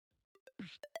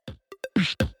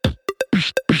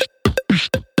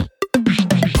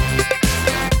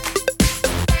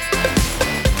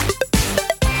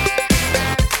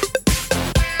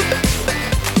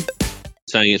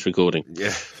saying it's recording. Yeah,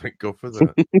 thank God for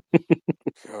that.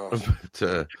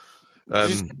 But,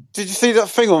 did you see that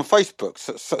thing on Facebook?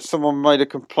 Someone made a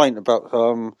complaint about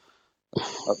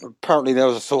apparently there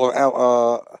was a sort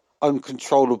of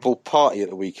uncontrollable party at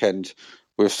the weekend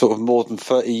with sort of more than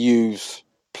 30 youths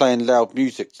playing loud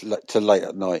music till late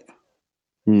at night.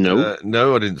 No.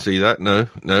 No, I didn't see that. No.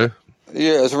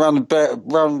 Yeah, it was around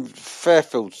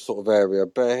Fairfield sort of area,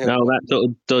 Bear Hill. No, that sort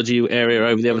of dodgy area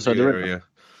over the other side of the river.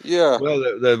 Yeah.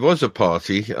 Well, there was a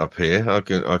party up here. I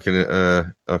can.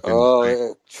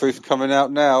 Oh, truth coming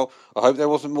out now. I hope there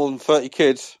wasn't more than 30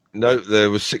 kids. No, there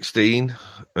was 16,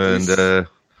 and they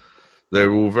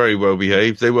were all very well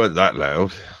behaved. They weren't that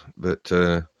loud, but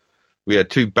we had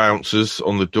 2 bouncers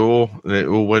on the door, and it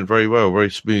all went very well,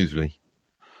 very smoothly.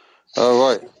 Oh,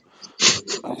 right.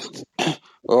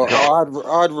 Well,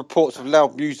 I had reports of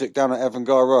loud music down at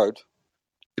Evangar Road.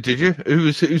 Did you?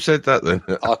 Who said that then?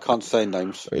 I can't say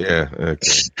names. Yeah,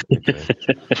 okay.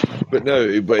 But no,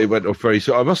 it went off very.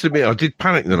 So I must admit, I did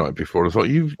panic the night before. I thought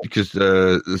because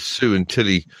Sue and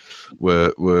Tilly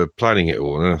were planning it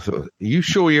all, and I thought, "Are you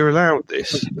sure you're allowed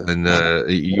this?" And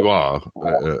you are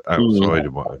outside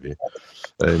and what have you.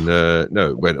 And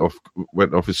no, it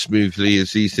went off as smoothly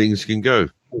as these things can go.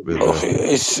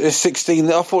 It's 16.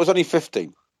 I thought it was only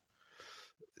 15.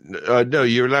 No,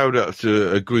 you're allowed up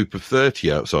to a group of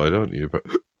 30 outside, aren't you?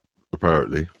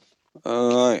 Apparently.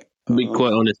 All right. To be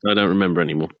quite honest, I don't remember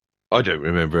anymore. I don't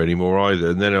remember anymore either.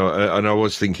 And then I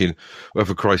was thinking, well,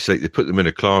 for Christ's sake, they put them in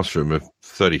a classroom of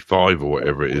 35 or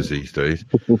whatever it is these days.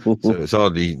 So it's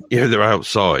hardly, they're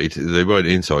outside. They weren't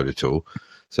inside at all.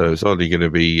 So it's hardly going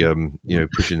to be,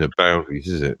 pushing the boundaries,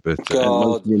 is it? But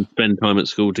most of them spend time at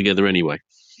school together anyway.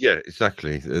 Yeah,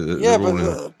 exactly.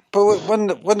 But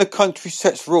when the country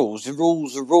sets rules, the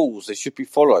rules are rules. They should be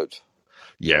followed.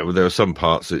 Yeah, well, there are some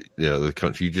parts that the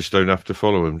country you just don't have to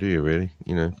follow them, do you? Really?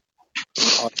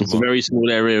 It's a very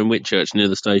small area in Whitchurch near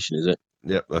the station, is it?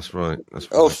 Yep, that's right.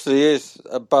 Obviously, is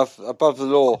above the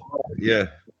law. Yeah,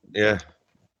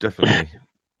 definitely.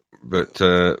 But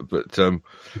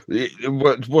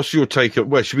what's your take on?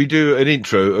 Well, should we do an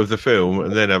intro of the film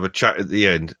and then have a chat at the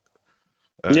end?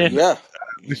 Yeah.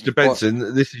 Mr.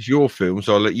 Benson, this is your film,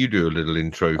 so I'll let you do a little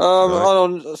intro.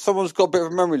 Hold on. Someone's got a bit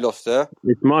of memory loss there.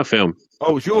 It's my film.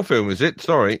 Oh, it's your film, is it?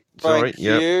 Sorry. Thank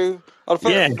you.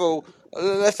 First of all,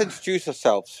 let's introduce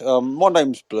ourselves. My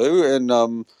name's Blue,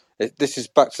 and this is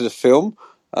Back to the Film.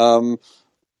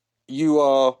 You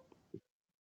are...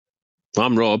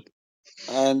 I'm Rob.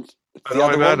 And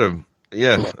I'm Adam.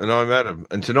 Yeah, and I'm Adam.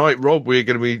 And tonight, Rob, we're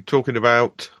going to be talking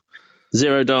about...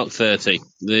 Zero Dark 30,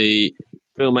 the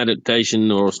film adaptation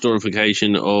or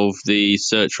storification of the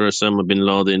search for Osama bin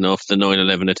Laden after the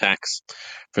 9/11 attacks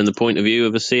from the point of view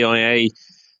of a CIA,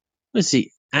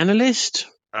 analyst?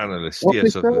 Analyst,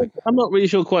 yes. I think. I'm not really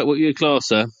sure quite what your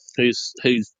class are, who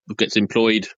gets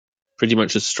employed pretty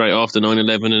much straight after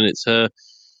 9/11, and it's her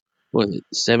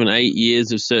 7-8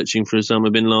 years of searching for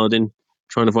Osama bin Laden,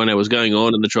 trying to find out what's going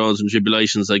on and the trials and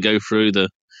tribulations they go through, the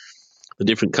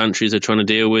different countries they're trying to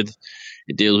deal with.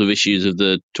 It deals with issues of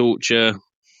the torture,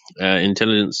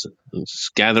 intelligence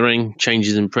gathering,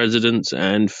 changes in presidents,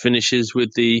 and finishes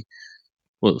with the,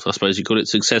 I suppose you call it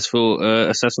successful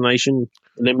assassination,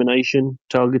 elimination,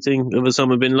 targeting of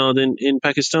Osama bin Laden in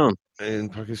Pakistan. In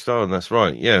Pakistan, that's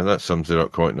right. Yeah, that sums it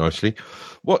up quite nicely.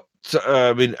 What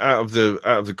out of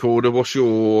the corner, what's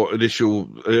your initial?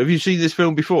 Have you seen this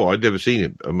film before? I'd never seen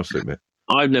it, I must admit.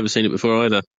 I've never seen it before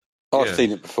either. I've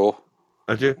seen it before.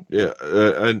 Have you? Yeah.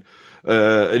 And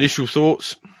initial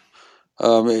thoughts?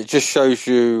 It just shows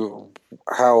you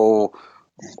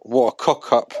what a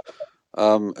cock up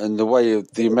and the way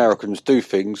the Americans do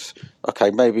things.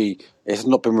 Okay, maybe it's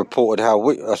not been reported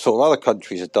how sort of other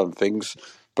countries have done things,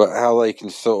 but how they can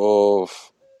sort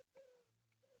of,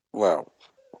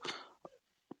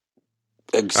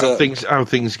 how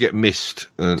things get missed,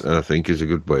 I think is a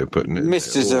good way of putting it.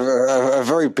 Missed is a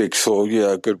very big sort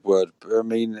of, good word. I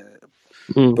mean,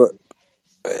 but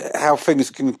how things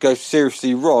can go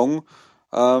seriously wrong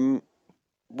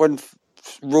when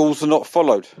rules are not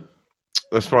followed.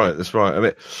 That's right. I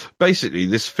mean, basically,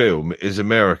 this film is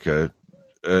America.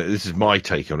 This is my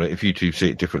take on it. If you two see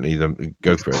it differently, then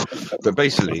go for it. But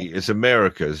basically, it's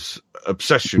America's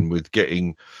obsession with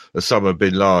getting Osama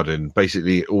bin Laden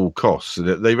basically at all costs.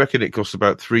 And they reckon it costs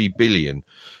about $3 billion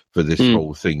for this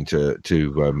whole thing to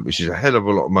which is a hell of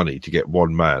a lot of money to get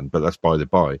one man. But that's by the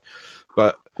by.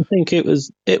 But I think it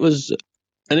was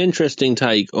an interesting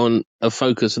take on a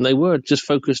focus, and they were just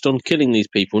focused on killing these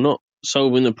people, not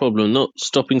solving the problem, not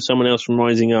stopping someone else from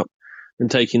rising up and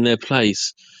taking their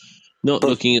place. not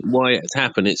looking at why it's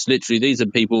happened. It's literally, these are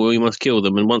people, we must kill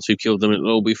them, and once we've killed them, it'll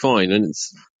all be fine. And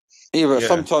it's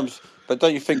sometimes. But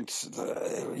don't you think,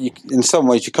 in some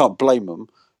ways, you can't blame them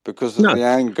because of the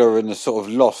anger and the sort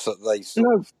of loss that they.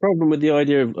 No problem with the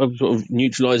idea of sort of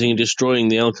neutralising and destroying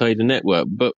the Al Qaeda network,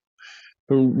 but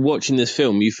from watching this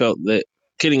film, you felt that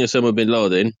killing Osama bin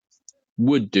Laden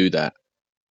would do that.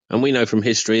 And we know from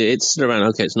history, it's still around.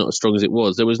 Okay, it's not as strong as it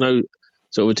was. There was no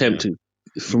sort of attempt to,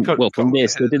 from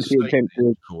this, they didn't see an attempt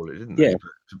to call it, didn't they?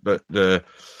 But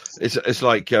it's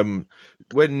like when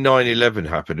 9/11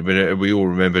 happened. I mean, we all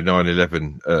remember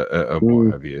 9/11 and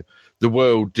what have you. The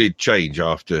world did change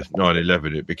after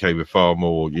 9/11. It became a far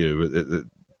more,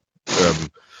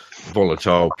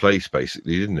 volatile place,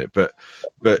 basically, didn't it? But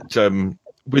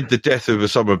with the death of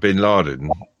Osama bin Laden,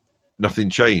 nothing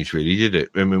changed really, did it?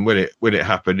 I mean, when it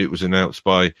happened, it was announced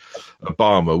by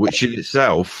Obama, which in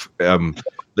itself,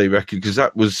 they reckon, because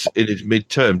that was in his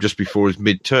midterm, just before his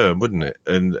midterm, wasn't it?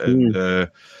 And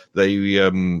they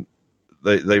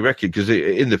reckon, because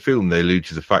in the film they allude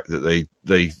to the fact that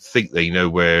they think they know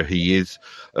where he is,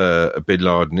 bin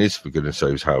Laden is, for goodness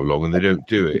knows how long, and they don't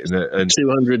do it. And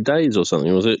 200 days or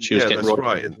something, was it? That's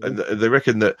right. And they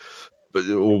reckon that.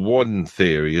 Or one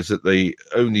theory is that they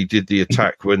only did the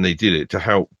attack when they did it to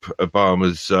help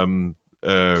Obama's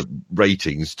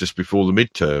ratings just before the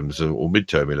midterms or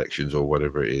midterm elections or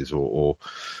whatever it is, or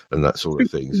and that sort of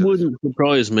thing. It wouldn't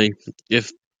surprise me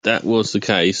if that was the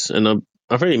case. And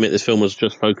I've really admit this film was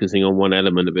just focusing on one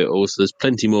element of it all. So there's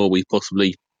plenty more we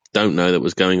possibly don't know that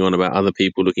was going on about other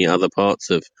people looking at other parts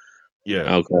of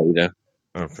Al Qaeda.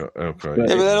 Okay. But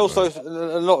then also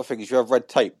a lot of things you have red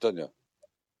tape, don't you?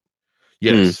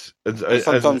 Yes. And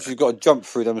sometimes you've got to jump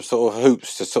through them sort of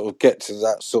hoops to sort of get to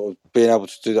that sort of being able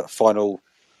to do that final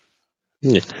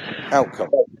outcome.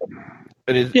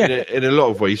 And in a lot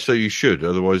of ways, so you should.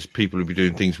 Otherwise, people would be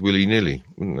doing things willy-nilly,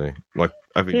 wouldn't they? Like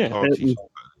having parties.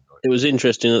 It was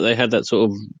interesting that they had that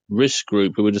sort of risk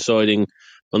group who were deciding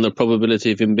on the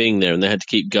probability of him being there, and they had to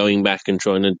keep going back and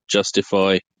trying to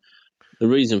justify the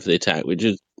reason for the attack, which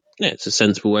is, it's a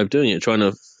sensible way of doing it, trying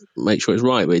to make sure it's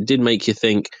right. But it did make you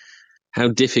think how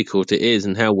difficult it is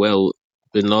and how well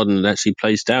bin Laden had actually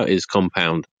placed out his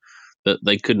compound, that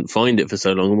they couldn't find it for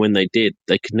so long, and when they did,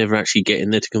 they could never actually get in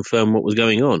there to confirm what was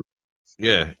going on.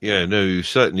 No, he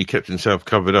certainly kept himself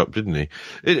covered up, didn't he?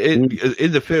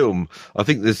 In the film, I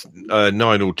think there's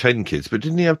 9 or 10 kids, but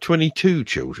didn't he have 22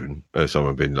 children,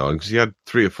 Osama bin Laden? Because he had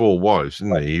 3 or 4 wives,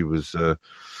 didn't he? He was...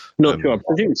 Not sure. I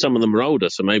presume some of them were older,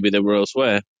 so maybe they were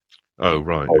elsewhere. Oh,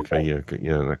 right. Okay, yeah,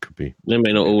 that could be. They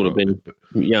may not all have been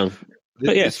young.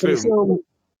 But yeah, the film,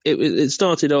 it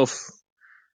started off,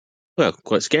 well,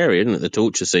 quite scary, isn't it? The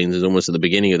torture scenes is almost at the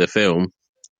beginning of the film,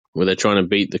 where they're trying to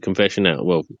beat the confession out.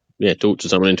 Well, torture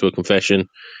someone into a confession.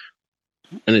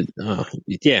 And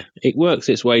it works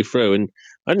its way through. And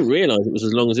I didn't realise it was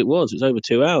as long as it was. It was over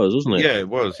 2 hours, wasn't it? Yeah, it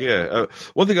was, yeah.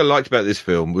 One thing I liked about this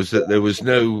film was that there was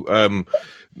no...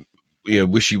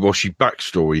 wishy-washy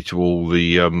backstory to all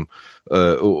the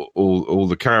all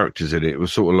the characters in it. It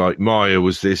was sort of like Maya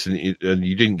was this, and you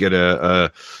didn't get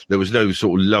there was no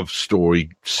sort of love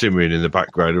story simmering in the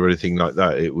background or anything like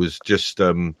that. It was just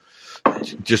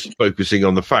focusing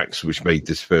on the facts, which made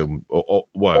this film,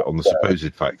 on the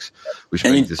supposed facts, which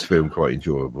made this film quite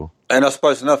enjoyable. And I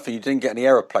suppose another thing, you didn't get any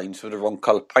aeroplanes with the wrong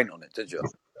colour paint on it, did you?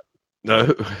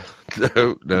 No.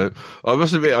 I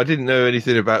must admit, I didn't know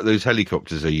anything about those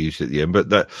helicopters they used at the end, but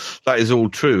that is all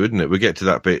true, isn't it? We'll get to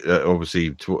that bit,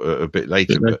 obviously, a bit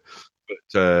later, but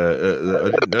I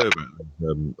didn't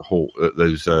know about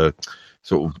those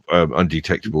sort of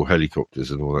undetectable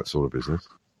helicopters and all that sort of business.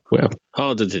 Well,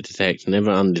 harder to detect,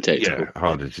 never undetectable. Yeah,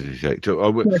 harder to detect.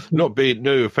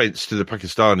 No offence to the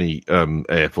Pakistani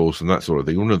Air Force and that sort of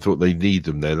thing. I wouldn't have thought they need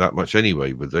them there that much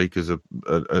anyway, would they? Because or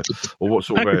what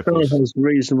sort of Air Force? Pakistan is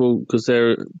reasonable because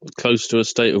they're close to a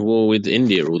state of war with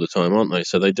India all the time, aren't they?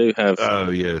 So they do have. Oh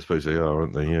yeah, I suppose they are,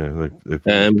 aren't they? Yeah, they've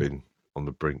been on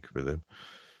the brink with them.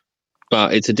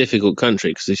 But it's a difficult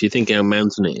country because if you think how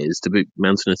mountainous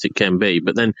it can be,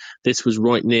 but then this was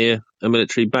right near a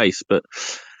military base, but.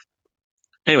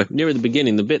 Anyway, near the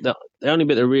beginning, the only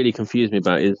bit that really confused me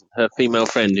about is her female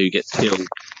friend who gets killed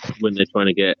when they're trying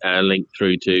to get a link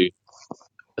through to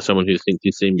someone who thinks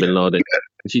he's seen bin Laden.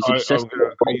 And she's obsessed. I'm going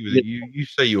to agree with you. You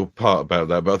say your part about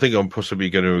that, but I think I'm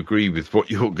possibly going to agree with what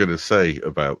you're going to say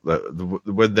about that.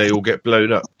 When they all get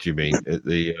blown up, do you mean?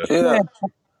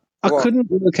 I couldn't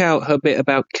work out her bit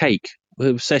about cake, her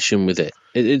obsession with it.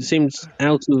 It seems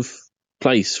out of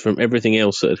place from everything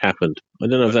else that had happened. I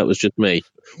don't know if that was just me.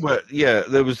 Well, yeah,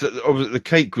 there was obviously the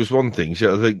cake was one thing.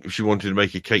 So I think she wanted to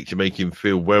make a cake to make him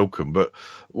feel welcome. But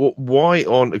why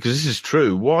because this is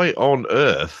true, why on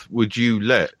earth would you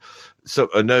let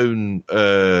a known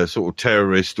sort of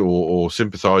terrorist or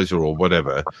sympathizer or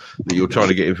whatever that you're trying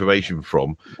to get information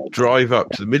from drive up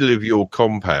to the middle of your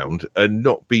compound and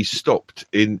not be stopped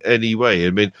in any way?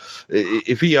 I mean,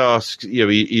 if he asks,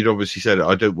 he'd obviously said,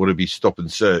 I don't want to be stopped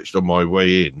and searched on my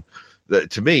way in. That,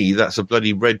 to me, that's a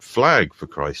bloody red flag, for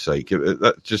Christ's sake.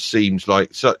 That just seems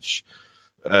like such,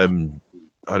 I don't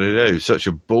know, such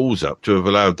a balls up to have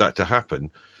allowed that to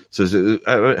happen. So,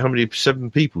 how many?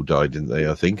 7 people died, didn't they?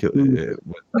 I think. You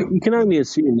can only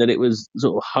assume that it was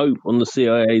sort of hope on the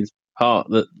CIA's part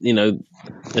that,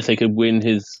 if they could win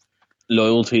his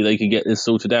loyalty, they could get this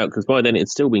sorted out. Because by then,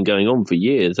 it's still been going on for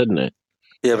years, hasn't it?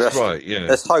 Yeah, but that's right. Yeah,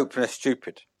 there's hope and they're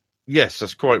stupid. Yes,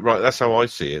 that's quite right. That's how I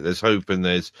see it. There's hope and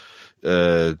there's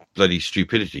bloody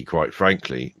stupidity, quite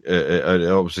frankly. And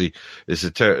obviously,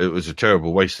 it was a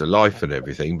terrible waste of life and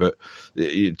everything. But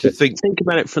think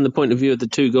about it from the point of view of the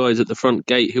 2 guys at the front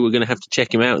gate who were going to have to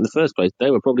check him out in the first place.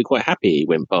 They were probably quite happy he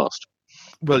went past.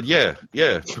 Well, yeah,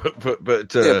 but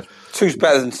 2's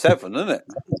better than 7, isn't it?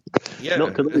 Yeah,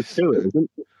 not to those 2, it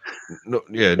isn't. Not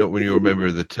when you're a member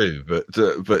of the 2, but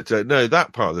no,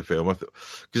 that part of the film, I thought,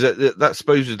 because that's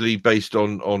supposedly based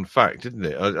on fact, isn't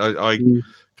it? I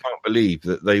can't believe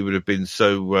that they would have been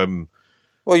so.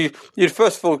 Well, you'd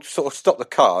first of all sort of stop the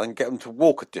car and get them to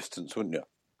walk a distance, wouldn't you?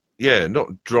 Yeah,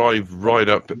 not drive right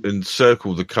up and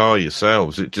circle the car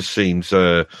yourselves. It just seems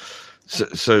so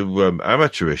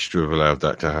amateurish to have allowed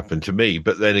that to happen to me.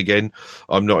 But then again,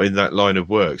 I'm not in that line of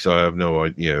work, so I have no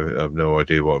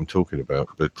idea what I'm talking about.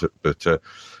 But I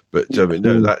mean,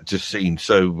 no, that just seemed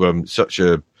so such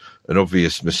an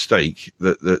obvious mistake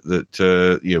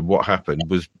that what happened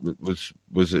was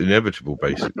inevitable,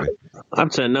 basically.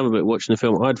 I'd say another bit watching the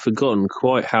film, I'd forgotten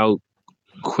quite how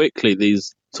quickly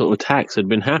these sort of attacks had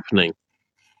been happening.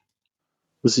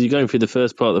 So you're going through the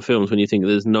first part of the films when you think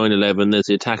there's 9/11, there's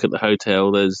the attack at the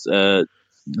hotel, there's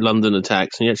London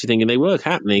attacks, and you're actually thinking they were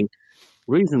happening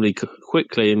reasonably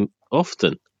quickly and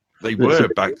often. They were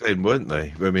back then, weren't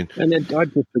they? I mean, and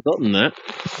I'd just forgotten that.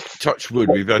 Touch wood,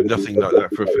 we've had nothing like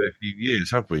that for a fair few years,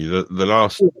 have we? The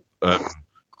last, I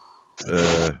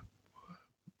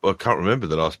can't remember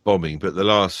the last bombing, but the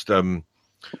last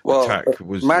attack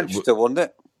was Manchester, wasn't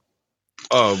it?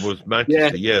 Oh, it was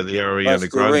Manchester? Yeah, the Ariana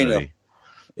Grande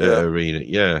arena.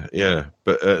 Yeah.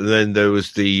 But then there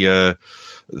was the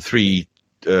 3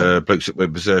 blokes that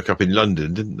went berserk up in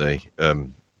London, didn't they?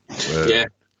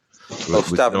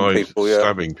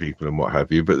 Stabbing people and what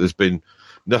have you. But there's been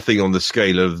nothing on the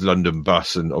scale of London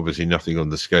bus, and obviously nothing on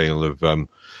the scale of the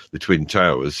Twin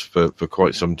Towers for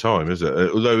quite some time, is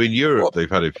it? Although in Europe they've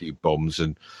had a few bombs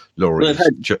and lorries.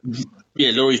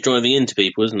 Lorries driving into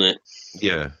people, isn't it?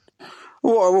 Yeah.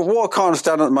 What I can't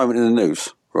understand at the moment in the news,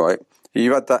 right?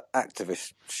 You had that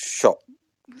activist shot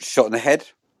in the head.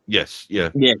 Yes.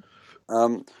 Yeah.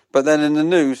 But then in the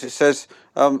news it says,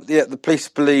 the police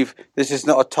believe this is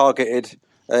not a targeted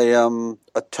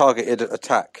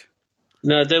attack.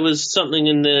 No, there was something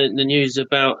in the news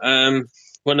about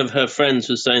one of her friends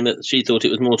was saying that she thought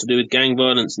it was more to do with gang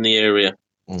violence in the area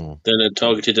than a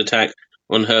targeted attack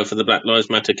on her for the Black Lives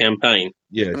Matter campaign.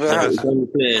 Yeah. How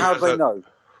do they know?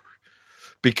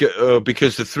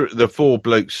 Because the 4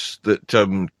 blokes that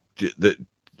did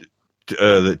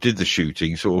the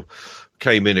shooting sort of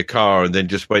came in a car and then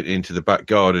just went into the back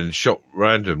garden and shot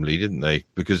randomly, didn't they?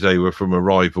 Because they were from a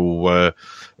rival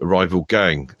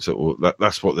gang. So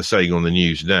that's what they're saying on the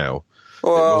news now.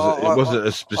 Well, it wasn't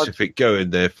a specific go in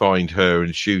there, find her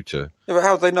and shoot her. Yeah, but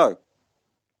how do they know?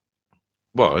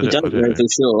 Well, I don't know for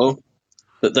sure,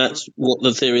 but that's what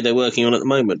the theory they're working on at the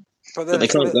moment. But they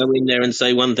can't go in there and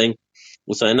say one thing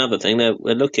or say another thing.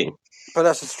 We're looking. But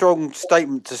that's a strong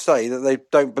statement to say that they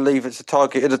don't believe it's a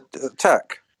targeted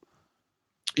attack.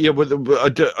 Yeah, well, I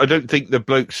don't think the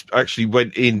blokes actually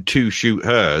went in to shoot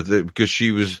her because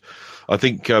she was. I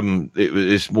think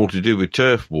it's more to do with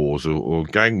turf wars or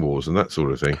gang wars and that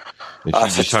sort of thing.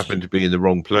 And she just happened to be in the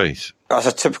wrong place. That's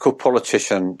a typical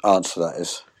politician answer, that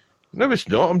is. No, it's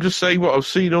not. I'm just saying what I've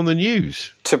seen on the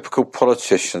news. Typical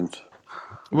politician.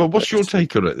 Well, what's your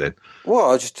take on it then?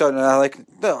 Well, I just don't know how they can.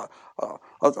 No,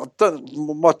 I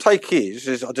don't. My take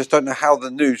is I just don't know how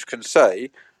the news can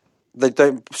say they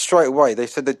don't straight away. They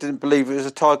said they didn't believe it was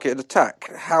a targeted attack.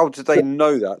 How did they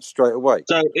know that straight away?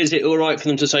 So, is it all right for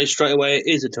them to say straight away it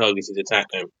is a targeted attack?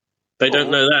 Then they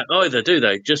don't know that either, do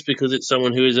they? Just because it's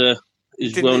someone who is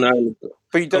is well known.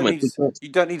 But you don't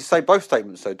need to say both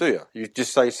statements, though, do you? You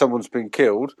just say someone's been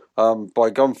killed by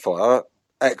gunfire.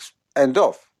 End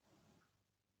off.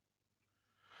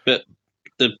 But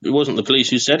it wasn't the police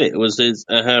who said it. It was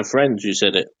her friends who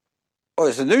said it. Oh,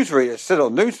 it's a newsreader. It said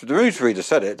on news. The newsreader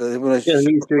said it. The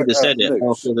newsreader said it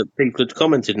after the people had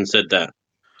commented and said that.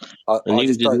 The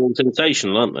news is all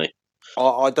sensational, aren't they?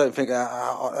 I don't think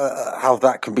how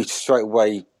that can be straight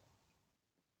away.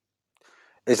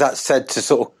 Is that said to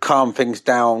sort of calm things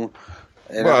down?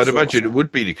 Well, I'd imagine it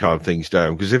would be to calm things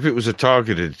down, because if it was a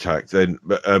targeted attack, then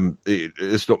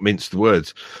let's not mince the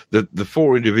words. The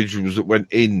 4 individuals that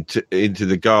went into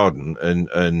the garden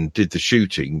and did the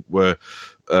shooting were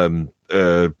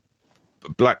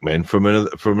black men from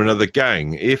another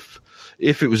gang. If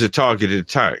it was a targeted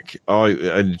attack,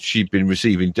 and she'd been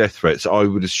receiving death threats, I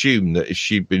would assume that if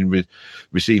she'd been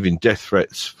receiving death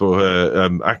threats for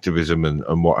her activism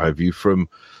and what have you from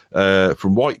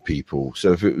white people.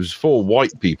 So if it was 4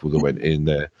 white people that went in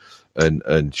there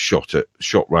and shot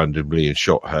randomly and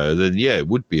shot her, then yeah, it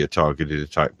would be a targeted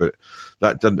attack. But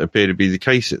that doesn't appear to be the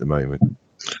case at the moment.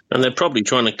 And they're probably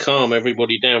trying to calm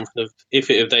everybody down. If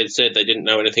they'd said they didn't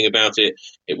know anything about it,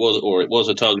 it was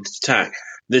a targeted attack,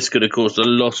 this could have caused a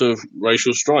lot of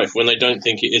racial strife when they don't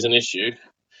think it is an issue.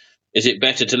 Is it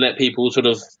better to let people sort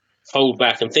of hold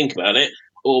back and think about it,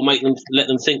 or let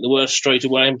them think the worst straight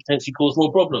away and potentially cause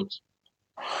more problems?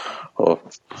 Oh,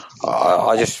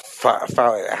 I just found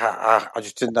it. I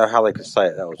just didn't know how they could say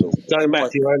it. That was all. Going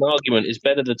back to your own argument, it's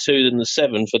better the 2 than the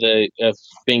 7 for the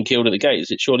being killed at the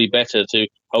gates. It's surely better to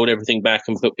hold everything back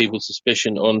and put people's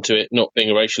suspicion onto it not being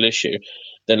a racial issue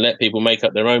than let people make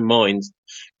up their own minds,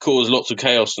 cause lots of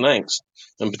chaos and angst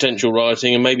and potential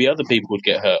rioting, and maybe other people would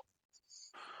get hurt.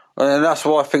 And that's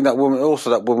why I think that woman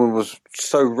was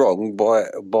so wrong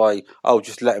by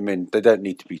just let them in. They don't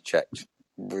need to be checked.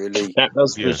 Really, that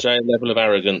does show a level of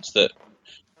arrogance that.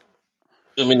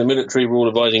 I mean, the military were all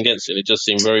advising against it. It just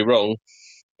seemed very wrong,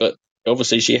 but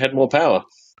obviously she had more power.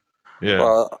 Yeah.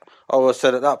 Well, I would have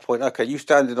said at that point, okay, you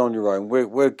standing on your own.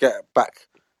 We'll get back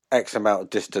X amount of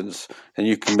distance, and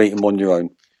you can meet them on your own.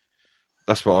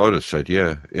 That's what I would have said.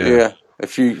 Yeah.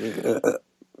 If you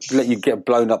let you get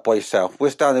blown up by yourself, we're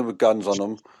standing with guns on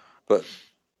them. But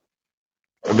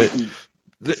I mean,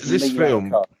 this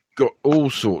film got all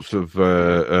sorts of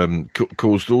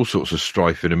caused all sorts of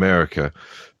strife in America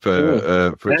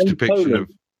for its depiction of.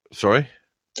 Sorry,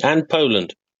 and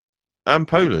Poland.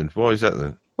 Why is that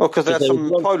then? Well, because they had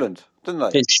some in Poland,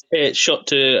 didn't they? It shot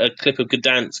to a clip of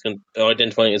Gdansk and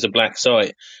identifying it as a black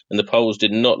site, and the Poles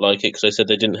did not like it because they said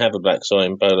they didn't have a black site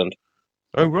in Poland.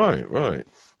 Oh, right.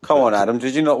 Come on, Adam,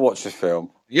 did you not watch this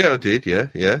film? Yeah, I did, yeah.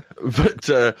 But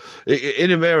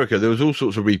in America, there was all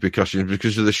sorts of repercussions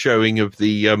because of the showing of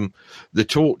the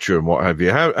torture and what have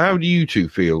you. How do you two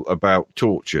feel about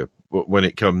torture when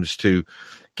it comes to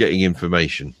getting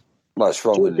information? That's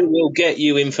wrong. Torture will get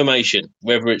you information.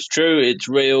 Whether it's true, it's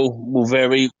real, will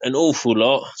vary an awful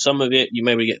lot. Some of it you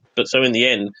maybe get, but so in the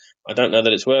end, I don't know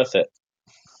that it's worth it.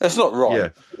 It's not right. Yeah.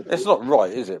 It's not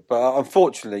right, is it? But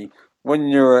unfortunately, when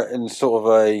you're in sort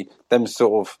of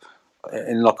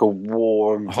in like a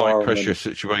war environment, high pressure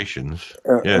situations,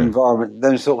 environment,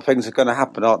 them sort of things are going to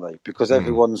happen, aren't they? Because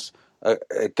everyone's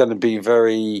going to be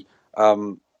very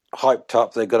hyped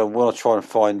up. They're going to want to try and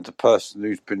find the person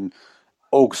who's been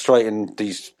orchestrating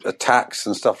these attacks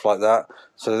and stuff like that.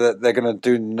 So they're going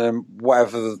to do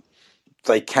whatever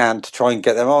they can to try and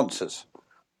get their answers.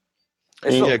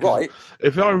 It's not right.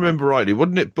 If I remember rightly,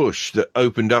 wasn't it Bush that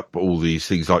opened up all these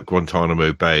things like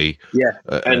Guantanamo Bay? Yeah,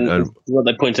 and what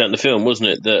they pointed out in the film, wasn't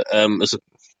it, that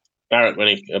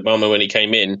Barack, Obama, when he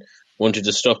came in, wanted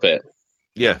to stop it.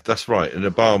 Yeah, that's right. And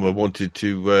Obama wanted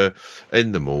to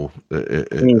end them all.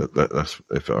 That's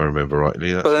if I remember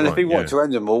rightly. That's but then right, if he wanted to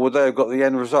end them all, would they have got the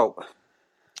end result?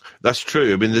 That's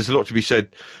true. I mean, there's a lot to be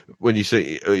said when you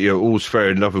say all's fair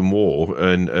in love and war,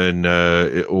 and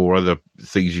or other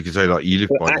things you could say like you live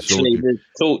by. Actually, the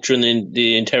torture and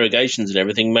the interrogations and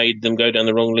everything made them go down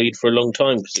the wrong lead for a long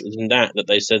time, because it was in that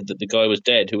they said that the guy was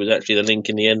dead, who was actually the link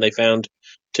in the end they found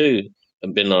to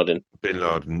Bin Laden. Bin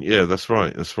Laden, yeah, that's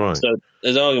right. So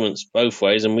there's arguments both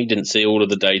ways, and we didn't see all of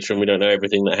the data, and we don't know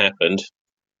everything that happened.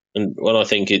 And when I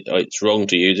think it's wrong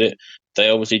to use it, they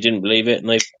obviously didn't believe it,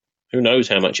 and who knows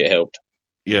how much it helped.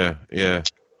 Yeah.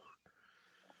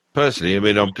 Personally, I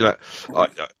mean, I'm glad.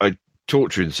 I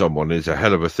torturing someone is a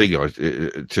hell of a thing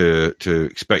to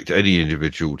expect any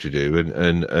individual to do,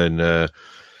 and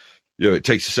it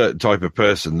takes a certain type of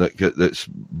person that's.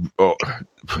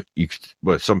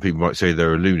 Some people might say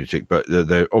they're a lunatic, but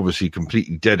they're obviously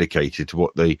completely dedicated to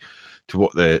what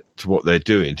they're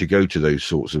doing to go to those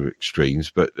sorts of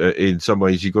extremes. But in some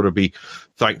ways, you've got to be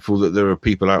thankful that there are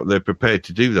people out there prepared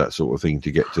to do that sort of thing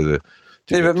to get to the.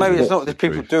 But maybe it's not the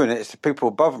people doing it; it's the people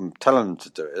above them telling them to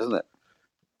do it, isn't it?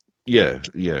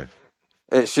 Yeah.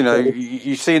 It's,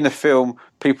 you see in the film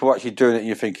people actually doing it and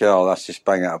you're thinking, oh, that's just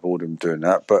bang out of order them doing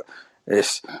that. But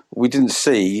we didn't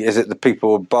see, is it the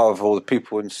people above or the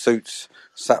people in suits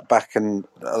sat back and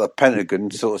the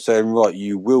Pentagon sort of saying, right,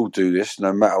 you will do this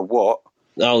no matter what.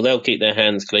 Oh, they'll keep their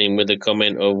hands clean with the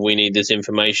comment of, we need this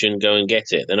information, go and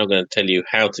get it. They're not going to tell you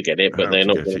how to get it, but they're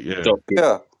not going to stop you.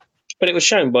 Yeah. But it was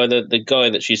shown by the guy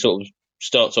that she sort of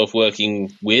starts off working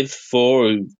for,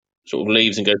 who sort of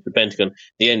leaves and goes to the Pentagon. In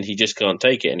the end, he just can't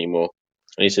take it anymore.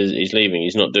 And he says he's leaving.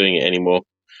 He's not doing it anymore.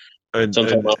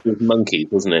 Sometime after his monkeys,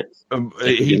 wasn't it?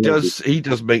 He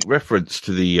does make reference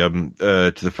to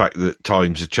the fact that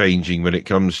times are changing when it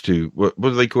comes to what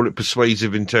do they call it?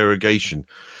 Persuasive interrogation.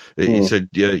 He said,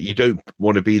 you don't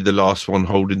want to be the last one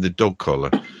holding the dog collar,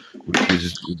 which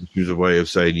is a way of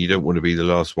saying you don't want to be the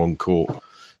last one caught,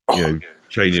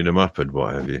 chaining them up and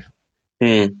what have you.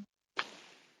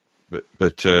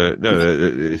 But no,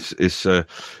 it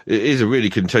is a really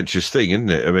contentious thing, isn't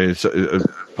it? I mean, it's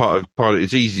part of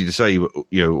it's easy to say,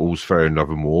 all's fair in love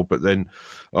and war, but then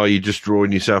are you just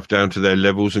drawing yourself down to their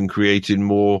levels and creating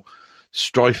more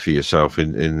strife for yourself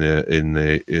in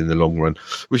the long run?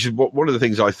 Which is one of the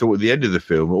things I thought at the end of the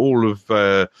film. All of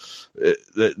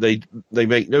they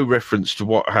make no reference to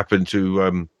what happened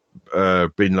to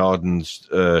Bin Laden's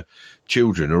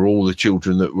children or all the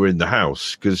children that were in the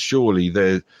house, because surely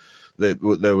there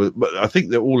were, but I think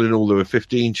that all in all there were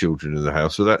 15 children in the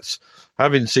house. So that's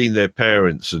having seen their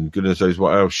parents and goodness knows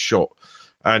what else shot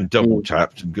and double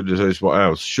tapped and goodness knows what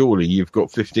else. Surely you've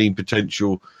got 15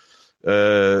 potential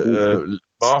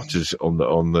martyrs on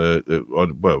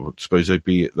the well, I suppose they'd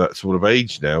be at that sort of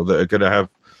age now that are going to have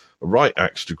a right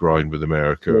axe to grind with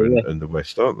America and the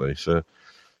West, aren't they? So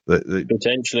they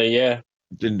potentially, yeah.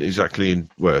 Didn't exactly.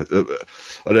 I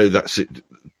know that's it.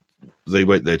 They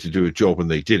went there to do a job and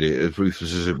they did it, as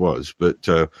ruthless as it was. But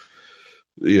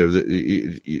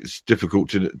it's difficult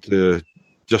to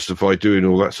justify doing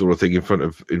all that sort of thing in front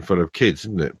of kids,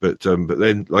 isn't it? But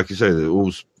then, like you say,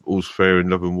 all's fair in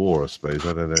love and war, I suppose.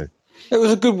 I don't know. It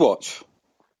was a good watch.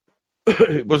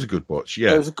 It was a good watch.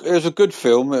 Yeah, it was a good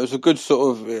film. It was a good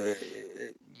sort of.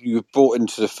 You were brought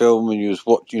into the film and you was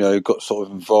got sort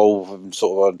of involved and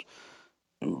sort of.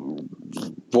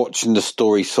 Watching the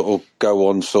story sort of go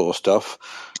on, sort of stuff,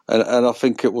 and I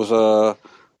think it was a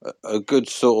good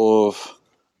sort of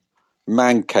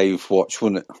man cave watch,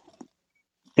 wasn't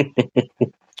it?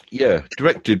 Yeah,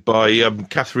 directed by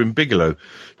Catherine Bigelow.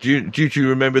 Do you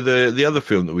remember the other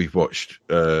film that we've watched?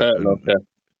 Hurt Locker.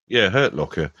 Yeah, Hurt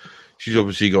Locker. She's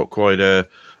obviously got quite a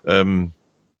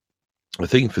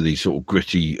thing for these sort of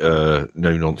gritty, no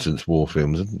nonsense war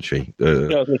films, hasn't she? I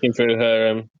was looking through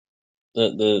her.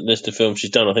 The list of films she's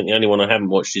done. I think the only one I haven't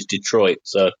watched is Detroit,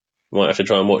 so I might have to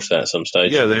try and watch that at some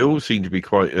stage. Yeah, they all seem to be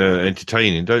quite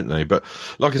entertaining, don't they? But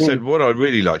like I said, what I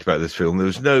really liked about this film, there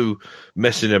was no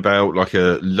messing about like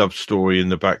a love story in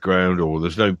the background, or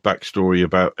there's no backstory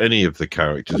about any of the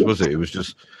characters, was it? It was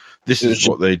just this is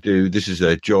what they do, this is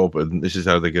their job, and this is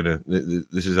how they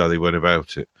went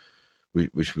about it,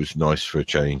 which was nice for a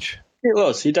change. It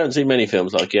was. You don't see many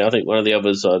films like it. I think one of the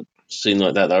others I've seen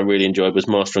like that I really enjoyed was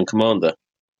Master and Commander.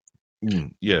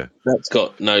 Yeah. That's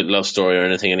got no love story or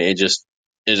anything, and it just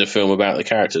is a film about the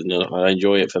characters, and I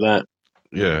enjoy it for that.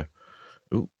 Yeah.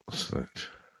 Oh, what's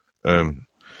that?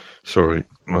 Sorry,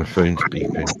 my phone's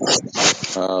beeping.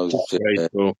 Oh,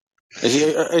 cool.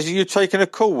 Is you taking a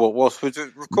call whilst we're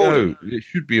recording? No, it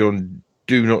should be on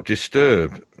Do Not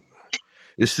Disturb.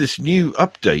 It's this new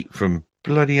update from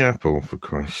bloody Apple, for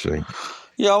Christ's sake.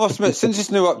 Yeah, I must admit, since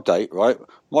this new update, right,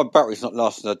 my battery's not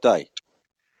lasting a day.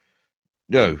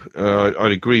 No,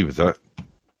 I'd agree with that.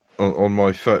 On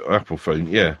my Apple phone,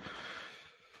 yeah.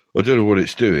 I don't know what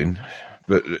it's doing,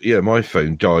 but yeah, my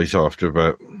phone dies after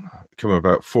about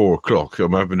 4 o'clock.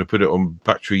 I'm having to put it on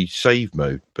battery save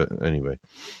mode, but anyway.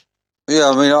 Yeah,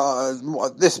 I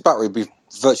mean, this battery would be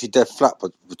virtually dead flat by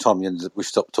the time we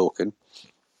stop talking.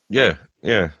 Yeah.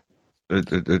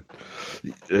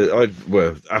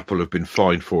 Apple have been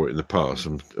fined for it in the past.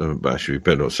 Actually, we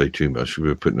better not say too much. We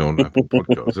were putting on Apple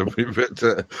podcasts,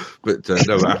 but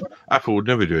no, Apple would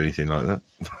never do anything like that.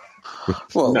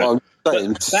 Well, no.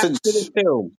 I'm saying, back to the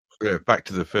film. Yeah, back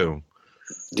to the film.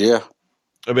 Yeah.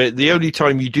 I mean, the only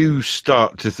time you do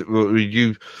start to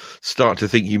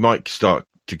think you might start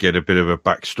to get a bit of a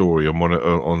backstory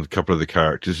on a couple of the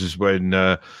characters is when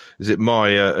is it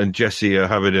Maya and Jesse are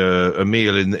having a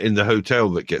meal in the hotel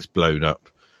that gets blown up,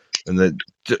 and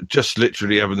they're just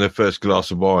literally having their first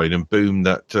glass of wine, and boom,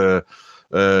 that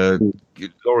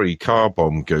lorry car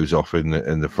bomb goes off in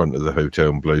the front of the hotel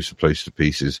and blows the place to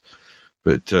pieces.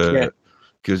 But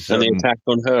because and the attack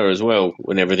on her as well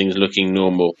when everything's looking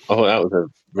normal. Oh, that was a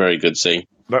very good scene.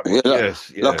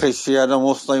 Luckily, she had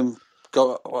almost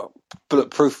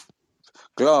bulletproof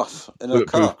glass in her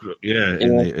car.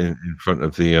 In front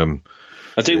of the.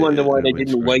 I do wonder why they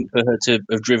didn't wait for her to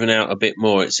have driven out a bit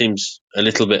more. It seems a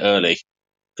little bit early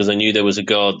because they knew there was a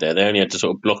guard there. They only had to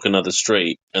sort of block another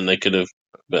street, and they could have.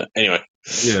 But anyway.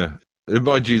 Yeah. And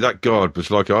mind you, that guard was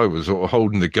like I was, sort of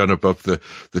holding the gun above the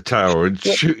tower and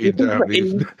shooting down.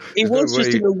 He was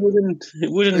just in a wooden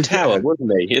tower,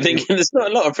 wasn't he? You're thinking there's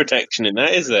not a lot of protection in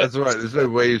that, is there? That's right. There's no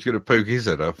way he was going to poke his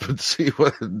head up and see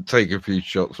what and take a few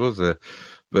shots, was there?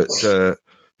 But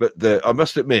I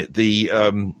must admit the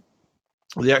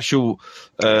actual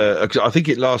I think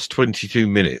it lasts 22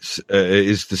 minutes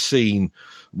is the scene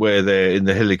where they're in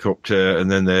the helicopter and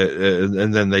then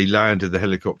they land and the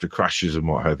helicopter crashes and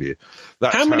what have you.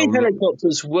 How many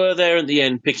helicopters were there at the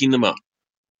end picking them up?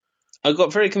 I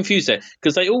got very confused there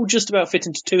because they all just about fit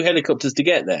into 2 helicopters to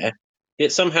get there.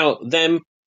 Yet somehow them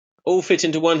all fit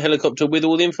into one helicopter with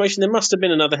all the information. There must have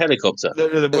been another helicopter.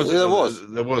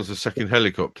 There was a second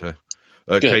helicopter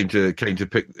came to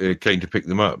pick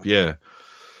them up. Yeah.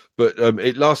 But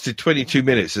it lasted 22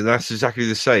 minutes, and that's exactly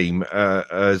the same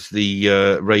as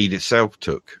the raid itself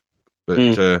took. But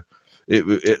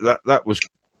that was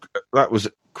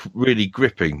really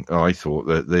gripping. I thought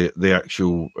that the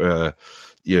actual the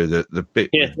bit.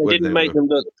 Yeah, they didn't make them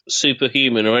look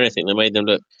superhuman or anything. They made them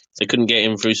look. They couldn't get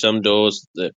in through some doors.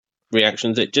 The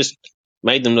reactions. It just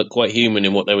made them look quite human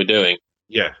in what they were doing.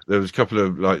 Yeah, there was a couple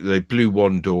of they blew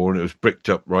one door and it was bricked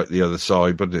up right the other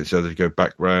side, but it so they go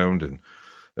back round and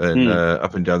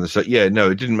up and down the side. Yeah, no,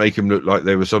 it didn't make them look like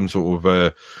they were some sort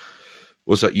of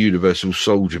what's that Universal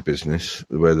Soldier business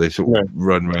where they sort of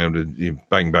run around and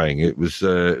bang bang. It was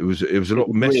a lot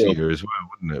messier as well,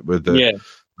 wasn't it? With the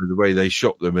way they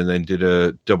shot them and then did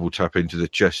a double tap into the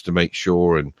chest to make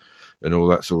sure and all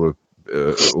that sort of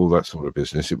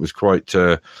business. It was quite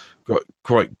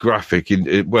graphic.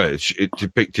 It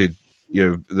depicted.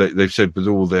 They've said with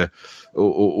all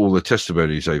the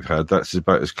testimonies they've had, that's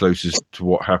about as close as to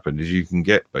what happened as you can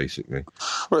get, basically.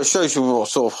 Well, it shows you what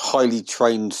sort of highly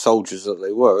trained soldiers that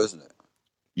they were, isn't it?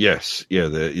 Yes, yeah,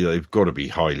 they've got to be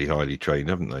highly, highly trained,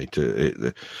 haven't they?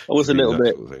 I was a little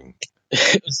bit sort of thing.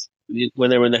 When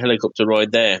they were in the helicopter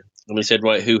ride there, and they said,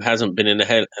 "Right, who hasn't been in a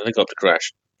helicopter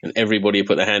crash?" And everybody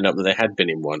put their hand up that they had been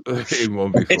in one. In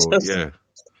one before,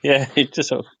 Yeah, it just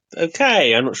sort of,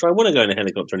 okay, I'm not sure I want to go in a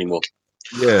helicopter anymore.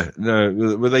 Yeah,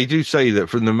 no, well, they do say that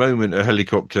from the moment a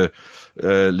helicopter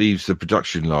leaves the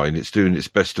production line, it's doing its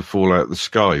best to fall out of the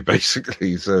sky,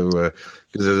 basically. So, because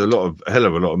there's a hell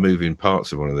of a lot of moving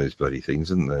parts of one of those bloody things,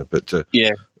 isn't there? But I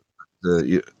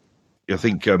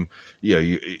think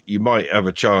you might have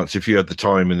a chance if you had the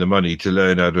time and the money to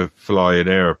learn how to fly an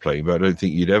aeroplane, but I don't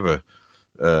think you'd ever.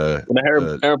 The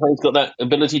aeroplane's got that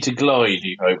ability to glide,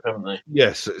 you hope, haven't they?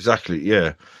 Yes, exactly.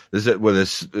 Yeah, there's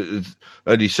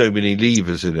only so many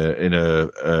levers in a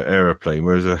aeroplane,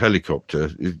 whereas a helicopter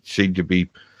it seemed to be,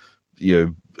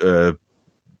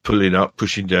 pulling up,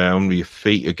 pushing down. Your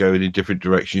feet are going in different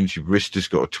directions. Your wrist has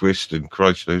got a twist, and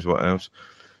Christ knows what else.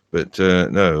 But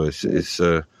no, it's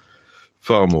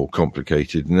far more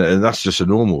complicated, and that's just a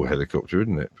normal helicopter,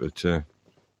 isn't it? But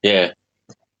yeah.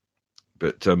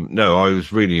 But no, I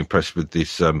was really impressed with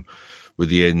this, with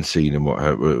the end scene and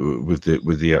with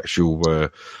the actual,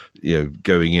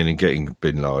 going in and getting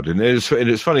Bin Laden. And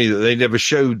it's funny that they never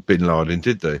showed Bin Laden,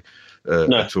 did they?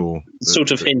 No, at all.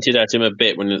 Sort of hinted at him a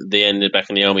bit when they ended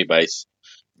back in the army base.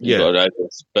 But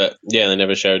yeah, they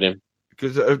never showed him.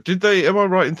 Because did they? Am I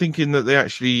right in thinking that they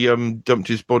actually dumped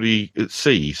his body at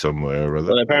sea somewhere or other?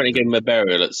 Well, they apparently gave him a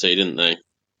burial at sea, didn't they?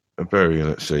 A burial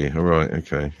at sea. All right,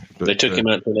 okay. But, they took him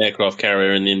out to an aircraft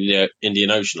carrier in the Indian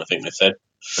Ocean, I think they said.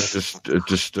 Just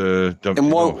dumped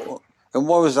him off. And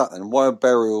why was that then? Why a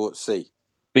burial at sea?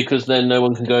 Because then no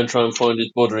one can go and try and find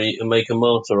his body and make a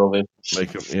martyr of him.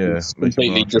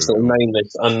 Completely just sort of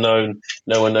nameless, unknown.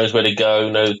 No one knows where to go.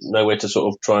 Nowhere to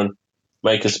sort of try and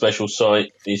make a special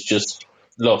site. He's just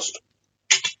lost.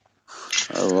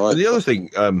 All right. And the other thing,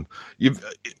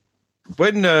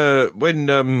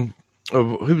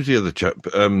 who was the other chap?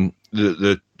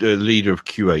 The leader of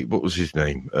Q8. What was his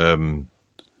name?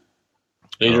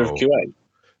 Leader of Q8.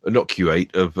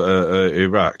 inoculate of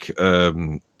Iraq,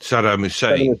 Saddam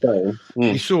Hussein.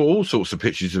 You saw all sorts of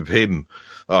pictures of him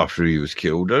after he was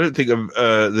killed. I don't think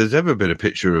there's ever been a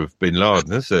picture of Bin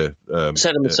Laden, has there?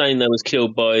 Saddam Hussein, though, was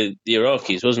killed by the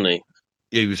Iraqis, wasn't he?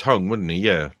 He was hung, wasn't he?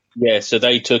 Yeah. Yeah, so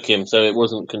they took him, so it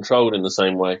wasn't controlled in the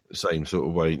same way. The same sort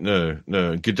of way. No.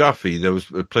 Gaddafi, there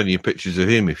was plenty of pictures of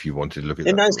him if you wanted to look at that.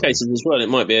 In those cases as well, it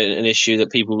might be an issue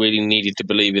that people really needed to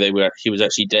believe he was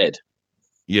actually dead.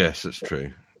 Yes, that's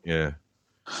true. Yeah.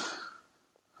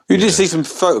 You did see some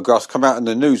photographs come out in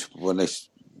the news when Bin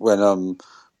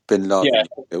Laden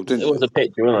killed, didn't There was a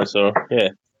picture when I saw.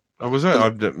 Yeah. Oh, was that?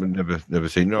 I've never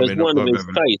seen. There's one of his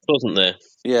face, wasn't there?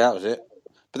 Yeah, that was it.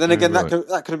 But then again, that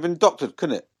could have been doctored,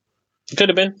 couldn't it? It could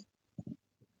have been.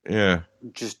 Yeah.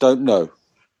 Just don't know.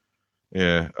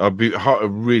 Yeah, I'd be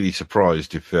really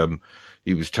surprised if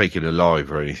he was taken alive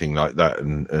or anything like that,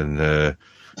 and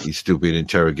he's still being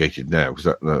interrogated now,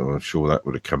 because I'm sure that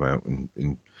would have come out.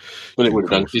 Well, it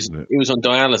would have done. He was on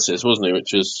dialysis, wasn't he?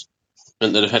 Which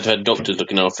meant that they've had to have doctors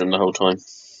looking after him the whole time.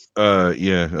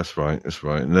 Yeah, that's right.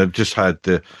 And they've just had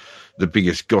the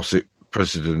biggest gossip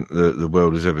president the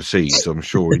world has ever seen, so I'm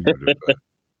sure he would have.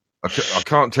 I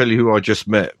can't tell you who I just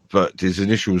met, but his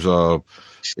initials are,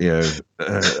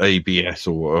 ABS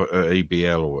or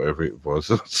ABL or whatever it was,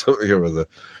 something or other.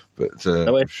 But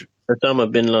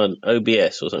Osama bin Laden,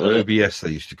 OBS or something. OBS they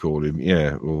used to call him,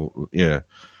 yeah.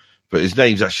 But his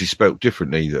name's actually spelt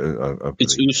differently.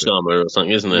 It's Usama or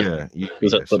something, isn't it? Yeah,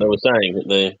 that's what they were saying.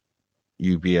 That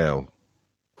UBL.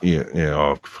 Yeah.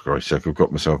 Oh, for Christ's sake, I've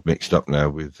got myself mixed up now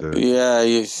with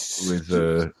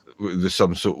with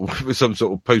some sort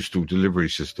of postal delivery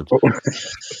system.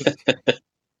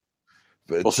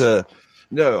 But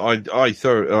no,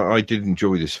 I did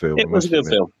enjoy this film. It was a good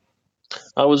film.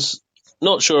 I was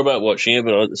not sure about watching it,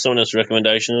 but someone else's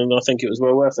recommendation, and I think it was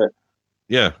well worth it.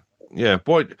 Yeah.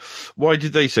 Why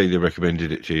did they say they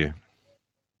recommended it to you?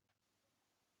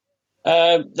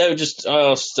 They were just. I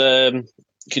asked, "Can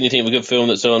you think of a good film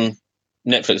that's on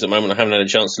Netflix at the moment?" I haven't had a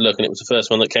chance to look, and it was the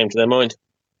first one that came to their mind.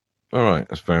 All right,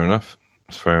 that's fair enough.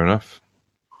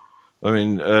 I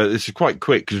mean, this is quite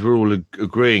quick because we're all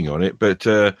agreeing on it, but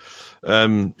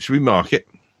should we mark it?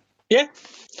 Yeah.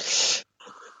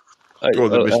 Go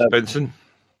on then, Mr. Benson.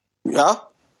 Yeah?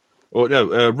 Or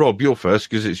no, Rob, you're first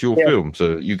because it's your film,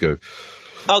 so you go.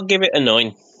 I'll give it a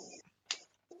 9.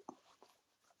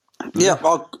 Yeah,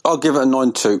 I'll give it a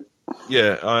 9 too.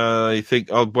 Yeah, I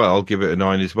think I'll give it a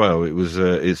 9 as well. It was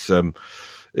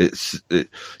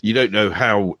you don't know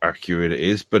how accurate it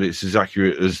is, but it's as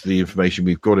accurate as the information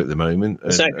we've got at the moment.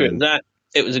 It's accurate that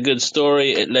it was a good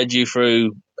story. It led you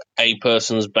through a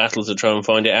person's battle to try and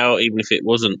find it out, even if it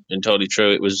wasn't entirely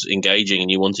true. It was engaging, and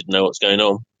you wanted to know what's going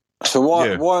on. So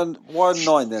why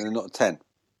 9 then, and not a 10?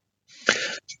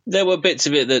 There were bits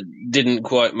of it that didn't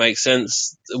quite make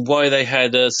sense. Why they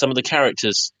had some of the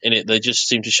characters in it, they just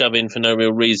seemed to shove in for no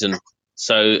real reason.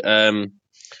 So,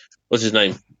 what's his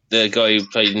name? The guy who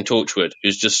played in Torchwood,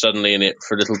 who's just suddenly in it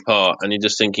for a little part, and you're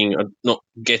just thinking, I'm not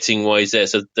getting why he's there.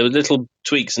 So there were little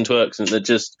tweaks and twerks that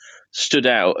just stood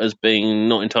out as being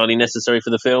not entirely necessary for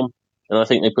the film. And I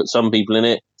think they put some people in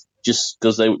it just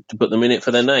because to put them in it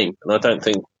for their name. And I don't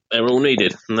think they were all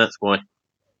needed, and that's why.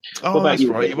 Oh, that's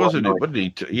right. He wasn't it? Wasn't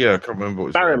he? Yeah, I can't remember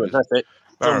what his name is. That's it.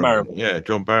 John Barrowman. Yeah,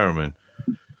 John Barrowman.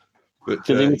 But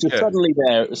he was just suddenly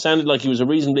there. It sounded like he was a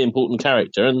reasonably important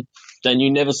character, and then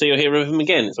you never see or hear of him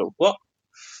again. So what?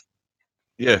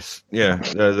 Yes, yeah.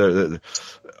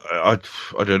 I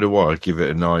don't know why I'd give it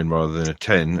a 9 rather than a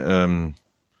 10.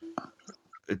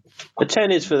 A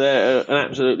 10 is for an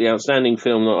absolutely outstanding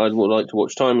film that I would like to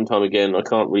watch time and time again. I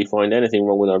can't really find anything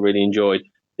wrong with it. I really enjoyed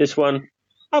this one.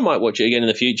 I might watch it again in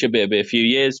the future, be a few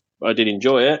years. I did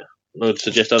enjoy it. I would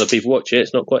suggest other people watch it.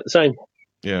 It's not quite the same.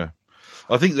 Yeah.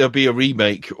 I think there'll be a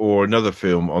remake or another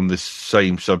film on this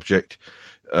same subject,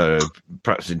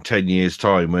 perhaps in 10 years'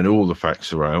 time when all the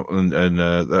facts are out, and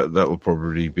that will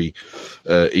probably be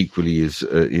equally as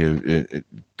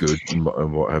good and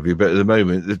what have you. But at the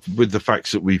moment, with the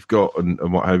facts that we've got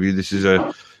and what have you, this is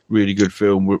a really good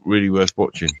film, really worth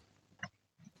watching.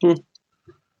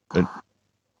 And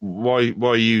why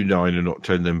are you 9 and not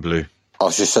 10 then, Blue? Oh,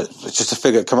 it's just a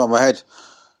figure that come out of my head.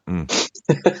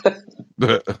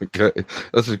 Okay,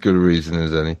 that's as good a reason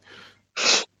as any.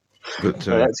 But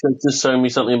that's just showing me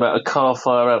something about a car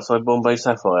fire outside Bombay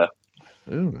Sapphire.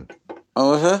 Ooh.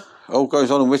 Oh, is it? All goes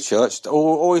on in Whitchurch.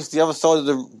 Always the other side of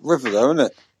the river, though,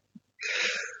 isn't it?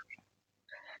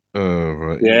 Oh,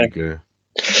 right. Yeah. There you go.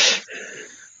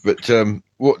 But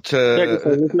what?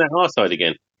 Isn't that our side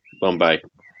again?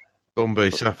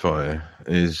 Bombay Sapphire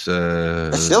is.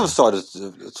 That's the other side of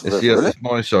the river, isn't it? It's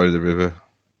my side of the river.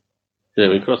 Yeah,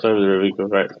 we cross over the river.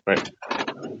 Right.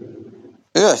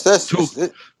 Yes, that's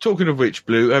it. Talking of which,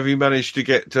 Blue, have you managed to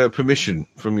get permission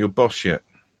from your boss yet?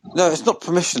 No, it's not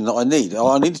permission that I need.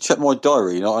 I need to check my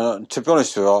diary. To be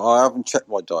honest with you, I haven't checked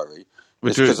my diary.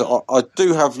 It's because I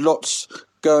do have lots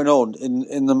going on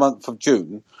in the month of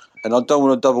June, and I don't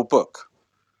want to double book.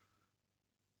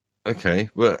 Okay,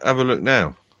 well, have a look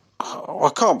now. I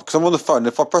can't because I'm on the phone.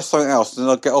 If I press something else, then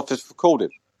I'll get off this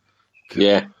recording.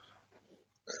 Yeah.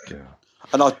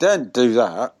 And I don't do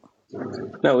that.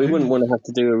 No, we wouldn't want to have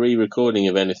to do a re-recording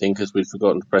of anything because we'd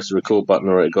forgotten to press the record button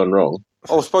or it had gone wrong.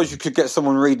 I suppose you could get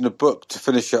someone reading a book to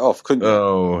finish it off, couldn't you?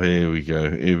 Oh, here we go.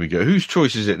 Whose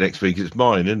choice is it next week? It's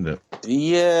mine, isn't it?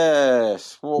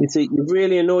 Yes. Well, You see, you've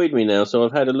really annoyed me now, so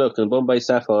I've had a look, and Bombay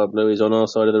Sapphire Blue is on our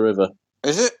side of the river.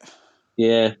 is it?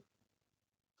 Yeah.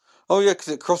 Oh, yeah, because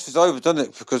it crosses over, doesn't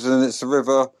it? Because then it's the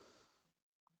river.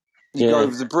 You go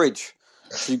over the bridge.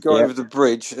 So you go over the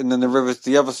bridge, and then the river's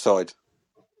the other side.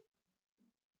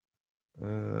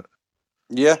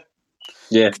 Yeah?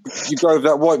 Yeah. You go over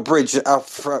that white bridge at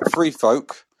Free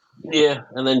Folk. Yeah,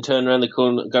 and then turn around the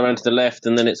corner, go around to the left,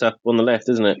 and then it's up on the left,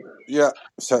 isn't it? Yeah,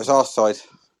 so it's our side.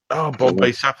 Oh,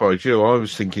 Bombay Sapphire, Joe. I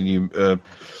was thinking of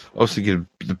the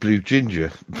Blue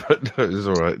Ginger, but no, it's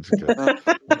all right. It's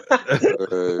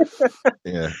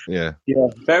okay. Yeah.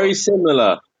 Very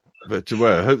similar. But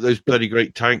I hope those bloody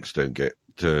great tanks don't get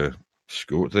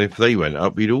scored. If they went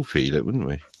up, we'd all feel it, wouldn't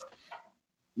we?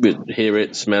 We'd hear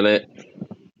it, smell it,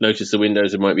 notice the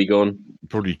windows that might be gone.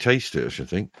 Probably taste it, I should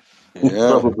think.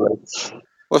 Yeah. Probably.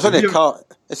 Well, it's only a car.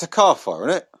 It's a car fire,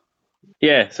 isn't it?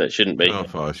 Yeah, so it shouldn't be. Car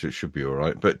fire, so it should be all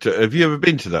right. But have you ever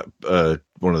been to that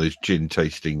one of those gin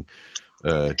tasting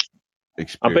experiences?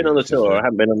 I've been on the tour. I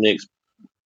haven't been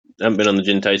on the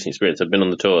gin tasting experience. I've been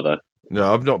on the tour though.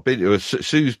 No, I've not been.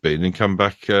 Sue's been and come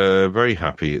back very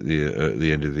happy at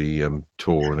the end of the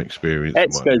tour and experience.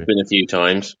 Exco's been a few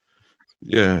times.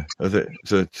 Yeah. Does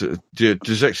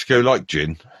Exco like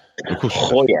gin? Of course.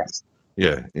 Oh yes.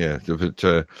 Yeah. But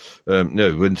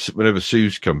no, whenever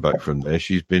Sue's come back from there,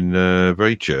 she's been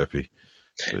very chirpy.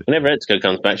 Whenever Exco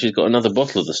comes back, she's got another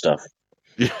bottle of the stuff.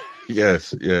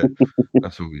 Yes, yeah,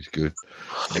 that's always good.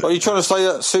 Are you trying to say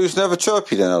that Sue's never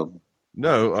chirpy then?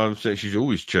 No, I'm saying she's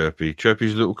always chirpy.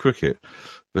 Chirpy's a little cricket,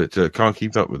 but can't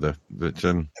keep up with her. But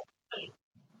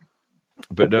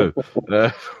no, enough of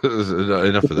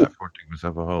that. Pointing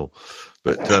myself a hole.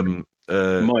 But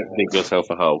might dig yourself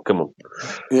a hole. Come on.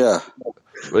 Yeah.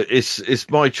 But it's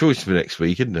my choice for next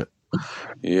week, isn't it?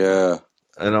 Yeah.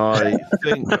 And I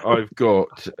think I've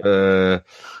got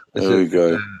there we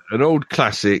go. An old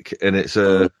classic, and it's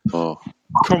a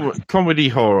comedy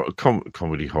horror.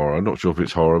 Comedy horror. I'm not sure if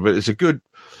it's horror, but it's a good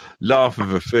laugh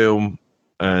of a film,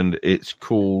 and it's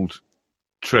called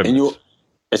Tremors.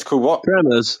 It's called what?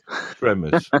 Tremors.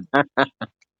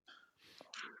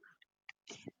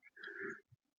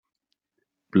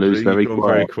 Blue's very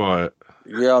quiet.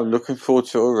 Yeah, I'm looking forward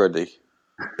to it already.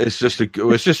 It's just a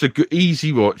good,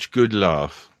 easy watch, good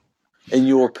laugh. In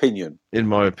your opinion? In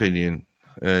my opinion.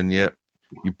 And yeah,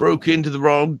 you broke into the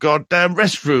wrong goddamn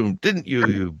restroom, didn't you,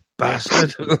 you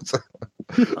bastard?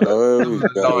 Oh,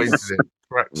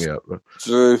 crack me up.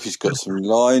 Drew, he's got some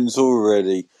lines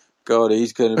already. God,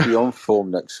 he's going to be on form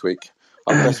next week.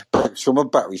 I best make sure my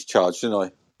battery's charged, didn't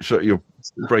I? So you're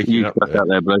breaking up there. Out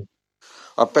there, Blue.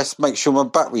 I best make sure my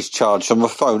battery's charged on my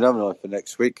phone, haven't I, for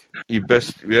next week? You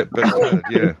best, yeah.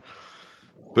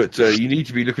 But you need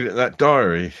to be looking at that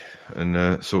diary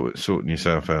and sorting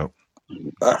yourself out.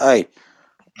 Hey,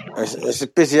 it's a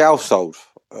busy household.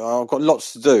 I've got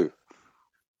lots to do.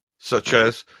 Such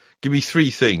as, give me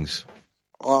 3 things.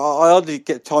 I hardly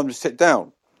get time to sit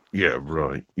down. Yeah,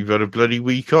 right. You've had a bloody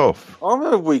week off. I haven't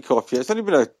had a week off yet. It's only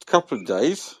been a couple of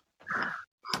days.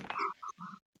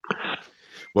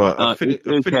 Well, I finished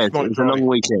my It was a long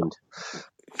weekend.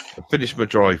 I finished my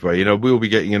driveway, and I will be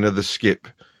getting another skip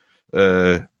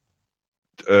next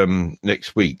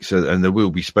week. And there will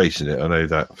be space in it. I know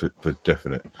that for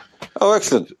definite. Oh,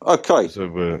 excellent. Okay.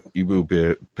 So you will be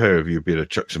a pair of you will be able to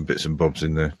chuck some bits and bobs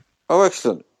in there. Oh,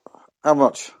 excellent. How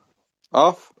much?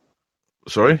 Half?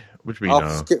 Sorry, what do you mean?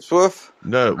 Half skip's worth?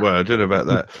 No, well, I don't know about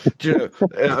that. Do you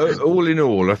know, all in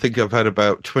all, I think I've had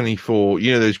about 24.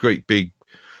 You know those great big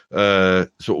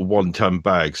sort of 1-ton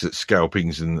bags that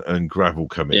scalpings and gravel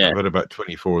come in. Yeah. I've had about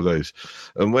 24 of those.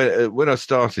 And when I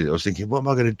started, I was thinking, what am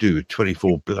I going to do with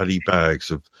 24 bloody bags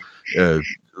of the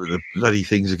bloody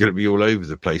things are going to be all over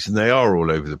the place, and they are all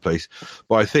over the place.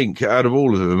 But I think out of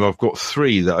all of them, I've got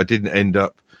 3 that I didn't end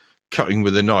up cutting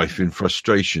with a knife in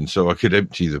frustration so I could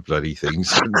empty the bloody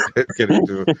things and get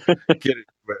it.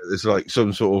 There's like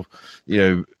some sort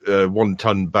of 1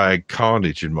 ton bag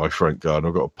carnage in my front garden.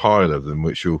 I've got a pile of them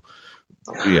which will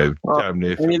damn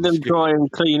near. Any of them dry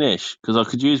and cleanish? Because I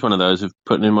could use one of those of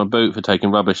putting in my boot for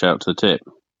taking rubbish out to the tip.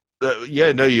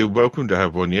 No, you're welcome to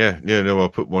have one. Yeah, no, I'll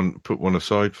put one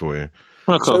aside for you.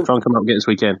 Oh, cool. I'll try and come up and get this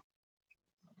weekend.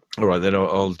 All right, then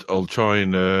I'll try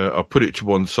and I'll put it to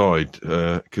one side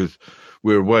because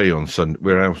we're away on Sunday.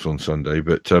 We're out on Sunday,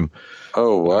 but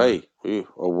away.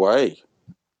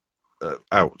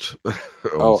 Out.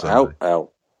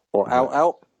 Out. Or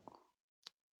out.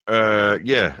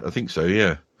 Yeah, I think so.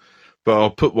 Yeah, but I'll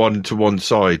put one to one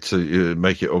side to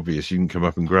make it obvious. You can come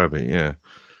up and grab it. Yeah,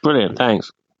 brilliant.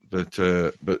 Thanks. But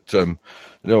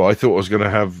no, I thought I was going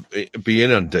to be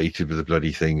inundated with the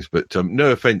bloody things. But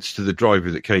no offence to the driver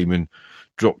that came and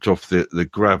dropped off the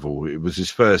gravel. It was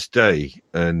his first day,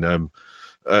 and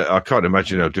I can't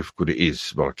imagine how difficult it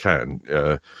is. Well, I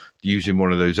can using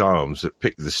one of those arms that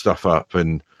pick the stuff up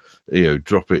and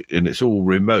drop it, and it's all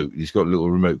remote. He's got a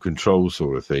little remote control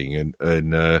sort of thing, and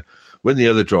when the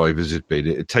other drivers had been,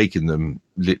 it had taken them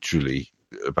literally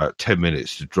about 10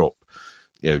 minutes to drop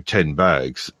 10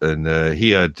 bags, and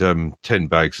he had 10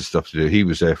 bags of stuff to do. He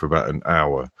was there for about an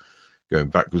hour going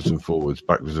backwards and forwards,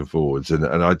 and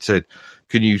I'd said,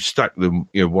 can you stack them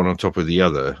one on top of the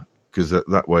other, because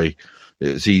that way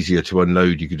it's easier to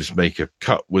unload. You could just make a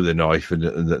cut with a knife and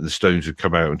the stones would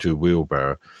come out into a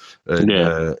wheelbarrow. And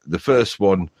the first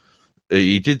one,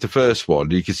 he did the first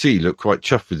one. You could see he looked quite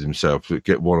chuffed with himself to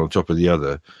get one on top of the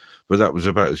other. But that was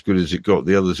about as good as it got.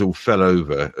 The others all fell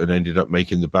over and ended up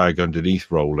making the bag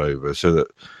underneath roll over, so that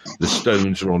the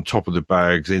stones are on top of the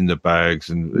bags, in the bags,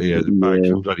 and the bags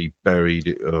are bloody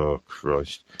buried. Oh,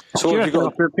 Christ. So what have you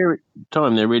got? After a period of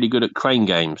time, they're really good at crane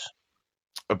games.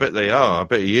 I bet they are. I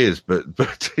bet he is.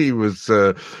 But he was,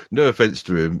 no offence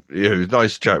to him, he was a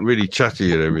nice chap, really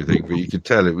chatty and everything, but you could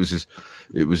tell it was his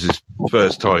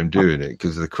first time doing it,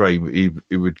 because the crane,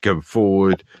 he would go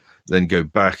forward, then go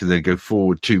back, and then go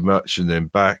forward too much, and then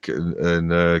back, and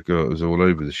God, it was all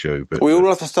over the show. But we all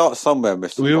have to start somewhere,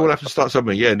 Mr. We all have to start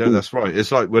somewhere. Yeah, no, that's right.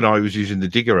 It's like when I was using the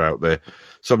digger out there.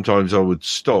 Sometimes I would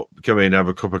stop, come in, have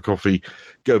a cup of coffee,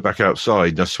 go back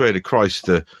outside, and I swear to Christ,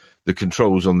 the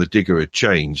controls on the digger had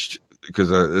changed, because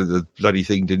the bloody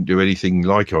thing didn't do anything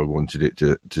like I wanted it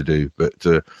to do. But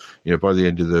by the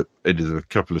end of the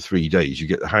couple of 3 days, you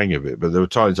get the hang of it. But there were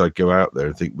times I'd go out there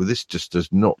and think, well, this just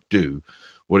does not do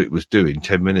what it was doing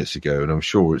 10 minutes ago, and I'm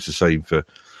sure it's the same for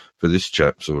this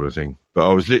chap, sort of thing. But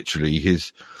I was literally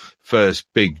his first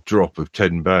big drop of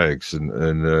 10 bags,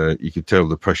 and you could tell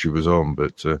the pressure was on.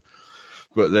 But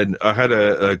then I had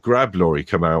a grab lorry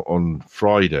come out on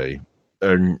Friday,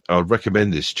 and I'll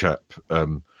recommend this chap.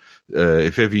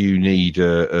 If ever you need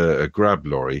a grab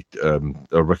lorry,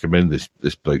 I'll recommend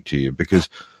this bloke to you, because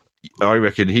I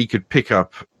reckon he could pick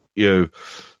up,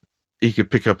 he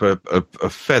could pick up a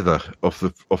feather off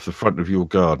the front of your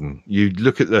garden. You'd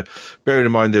look at bearing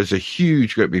in mind there's a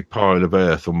huge, great big pile of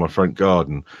earth on my front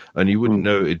garden, and you wouldn't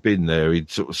know it had been there. He'd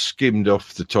sort of skimmed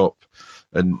off the top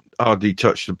and hardly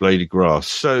touched a blade of grass.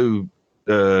 So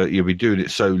you'll be doing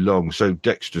it so long, so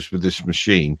dexterous with this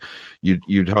machine,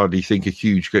 you'd hardly think a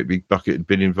huge, great big bucket had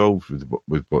been involved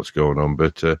with what's going on.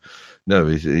 But no,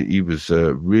 he was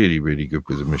really, really good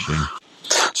with the machine.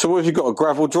 So what have you got, a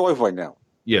gravel driveway now?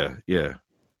 Yeah.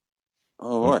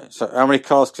 All right. So how many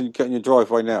cars can you get in your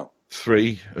driveway now?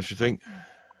 3, I should think.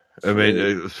 I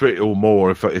mean, 3 or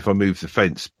more if I move the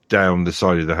fence down the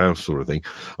side of the house, sort of thing.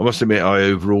 I must admit, I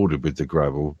over-ordered with the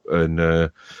gravel, and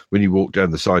when you walk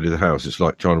down the side of the house, it's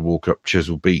like trying to walk up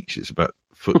Chesil Beach. It's about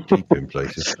foot deep in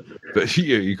places. But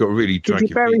you've got to really drag Did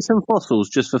you bury some fossils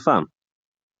just for fun?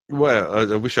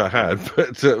 Well, I wish I had,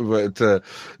 but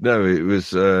no, it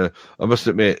was. I must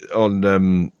admit,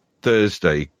 on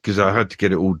Thursday, because I had to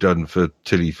get it all done for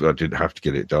Tilly. I didn't have to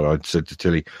get it done. I said to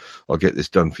Tilly, I'll get this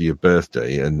done for your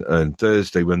birthday. And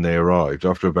Thursday, when they arrived,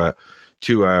 after about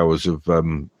 2 hours of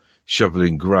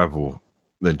shoveling gravel,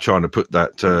 then trying to put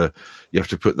that, you have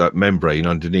to put that membrane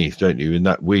underneath, don't you, in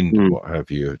that wind and what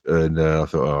have you. And I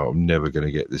thought, I'm never going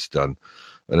to get this done.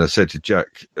 And I said to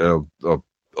Jack,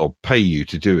 I'll pay you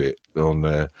to do it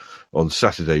on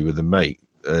Saturday with a mate.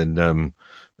 And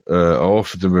I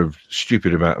offered them a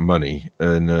stupid amount of money,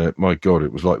 and my God,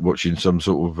 it was like watching some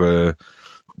sort of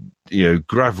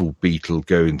gravel beetle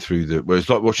going through it's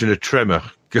like watching a tremor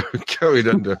going through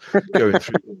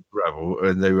the gravel,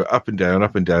 and they were up and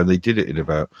down. They did it in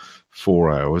about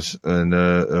 4 hours, and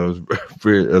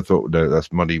I thought, no,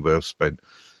 that's money well spent,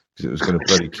 because it was going to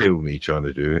bloody kill me trying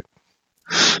to do it.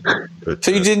 But,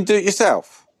 so you didn't do it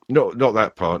yourself? Not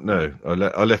that part. No, I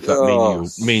left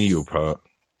that menial part.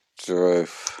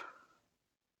 Truth.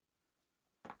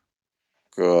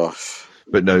 Gosh.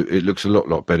 But no, it looks a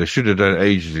lot better. Should have done it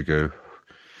ages ago.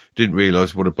 Didn't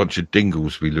realise what a bunch of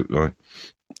dingles we look like.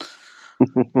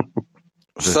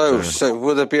 So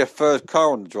will there be a third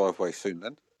car on the driveway soon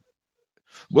then?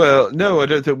 Well, no, I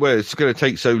don't think. Well, it's going to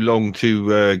take so long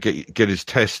to get his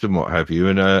test and what have you.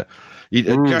 And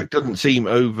Jack doesn't seem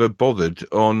over bothered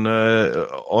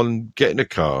on getting a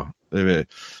car.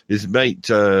 His mate,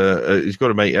 he's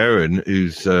got a mate, Aaron,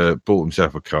 who's bought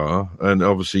himself a car, and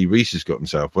obviously Reese has got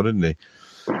himself one, hasn't he?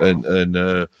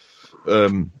 And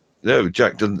no,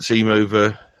 Jack doesn't seem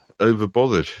over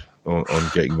bothered on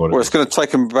getting one. Well, it's going to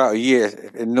take him about a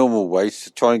year in normal ways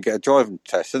to try and get a driving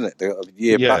test, isn't it? They've got a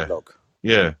year backlog.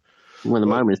 Yeah. Well, at the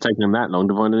moment, it's taking him that long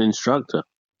to find an instructor.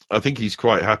 I think he's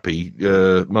quite happy,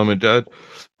 Mum and Dad,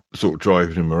 sort of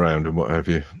driving him around and what have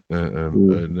you,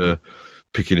 and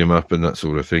picking him up and that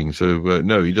sort of thing. So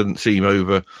no, he doesn't seem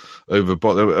over. I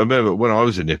remember when I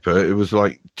was a nipper, it was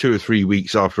like 2 or 3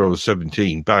 weeks after I was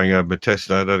 17. Bang, I had my test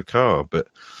and I had a car. But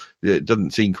it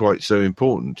doesn't seem quite so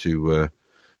important to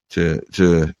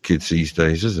kids these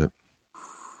days, is it?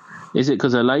 Is it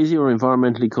because they're lazy or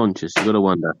environmentally conscious? You've got to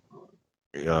wonder.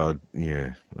 Yeah,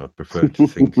 I prefer to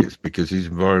think it's because he's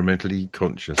environmentally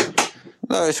conscious.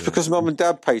 No, it's because Mum and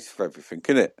Dad pays for everything,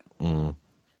 isn't it?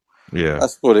 Yeah,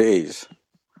 that's what it is.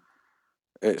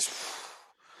 It's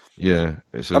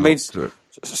It's.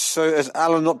 So has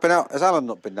Alan not been out? Has Alan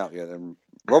not been out yet? Then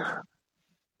Rob,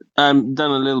 done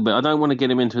a little bit. I don't want to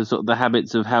get him into sort of the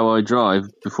habits of how I drive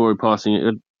before passing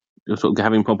it, sort of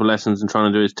having proper lessons and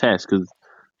trying to do his test, because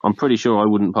I'm pretty sure I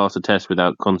wouldn't pass a test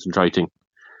without concentrating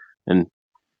and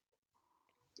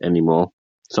anymore.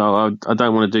 So I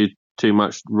don't want to do too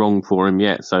much wrong for him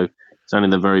yet. So it's only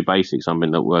the very basics I've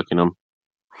been working on.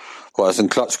 Well, as in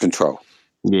clutch control.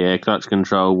 Yeah, clutch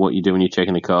control, what you do when you're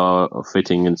checking the car, or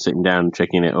fitting and sitting down and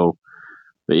checking it all.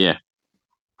 But yeah.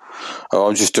 Oh,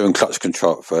 I'm just doing clutch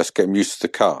control at first, get him used to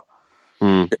the car.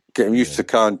 Get him used to the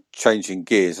car and changing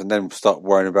gears, and then start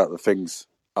worrying about the things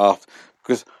after.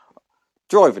 Because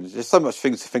driving, there's so much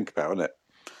things to think about, isn't it?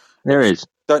 There is.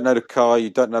 You don't know the car,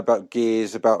 you don't know about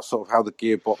gears, about sort of how the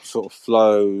gearbox sort of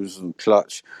flows and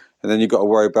clutch, and then you've got to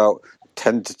worry about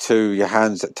 10 to 2, your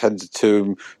hands at 10 to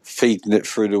 2, feeding it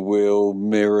through the wheel,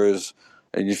 mirrors,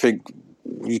 and you think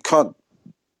you can't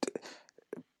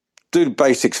do the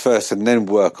basics first and then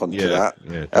work onto that.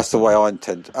 Yeah, that's the way I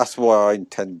intend. That's why I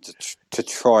intend to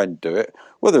try and do it.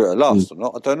 Whether it'll last or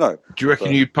not, I don't know. Do you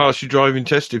reckon you'd pass your driving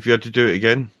test if you had to do it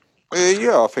again?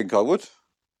 Yeah, I think I would.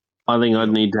 I think I'd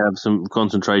need to have some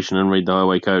concentration and read the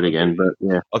highway code again, but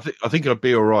yeah. I think I'd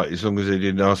be all right as long as they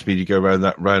didn't ask me to go around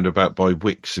that roundabout by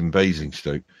Wicks in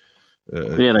Basingstoke.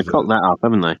 Yeah, they cocked that up,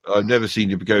 haven't they? I've never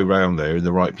seen you go round there in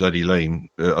the right bloody lane.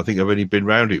 I think I've only been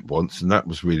round it once, and that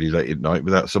was really late at night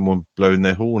without someone blowing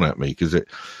their horn at me, because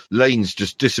lanes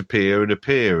just disappear and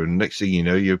appear, and next thing you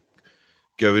know, you're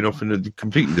going off in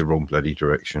completely the wrong bloody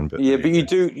direction. But yeah, but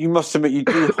you must admit, you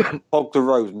do hog the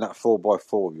road in that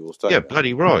 4x4 of yours, don't you? Yeah,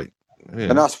 bloody right. Yeah.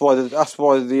 And that's why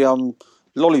the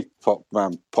lollipop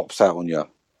man pops out on you.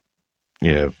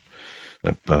 Yeah,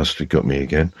 that bastard got me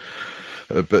again.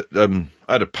 But I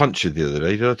had a puncture the other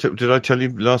day. Did I tell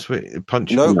you last week?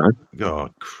 Puncture? No. Oh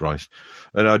Christ!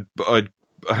 And I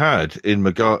had in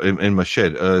my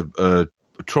shed a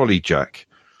trolley jack,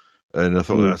 and I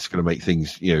thought that's going to make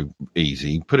things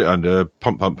easy. Put it under,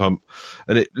 pump,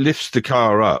 and it lifts the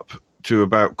car up to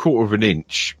about 1/4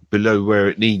 inch below where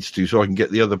it needs to, so I can get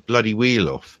the other bloody wheel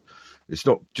off. It's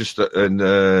not just then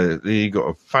you got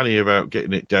to fanny about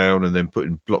getting it down and then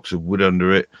putting blocks of wood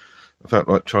under it. I felt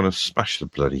like trying to smash the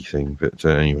bloody thing, but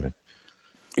anyway.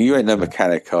 You ain't no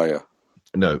mechanic, are you?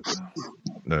 No.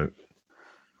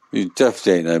 You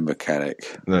definitely ain't no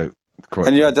mechanic. No. Quite.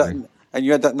 And you had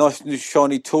that nice new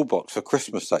shiny toolbox for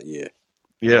Christmas that year.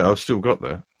 Yeah, I've still got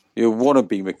that. Your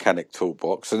wannabe mechanic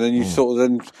toolbox, and then you sort of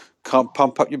then can't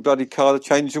pump up your bloody car to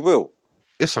change the wheel.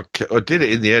 Yes, I did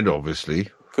it in the end, obviously.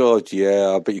 God,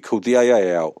 yeah, I bet you called the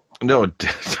AA out. No,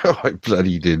 I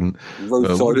bloody didn't.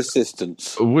 Roadside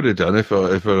assistance. I would have done if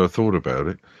I thought about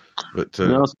it. But the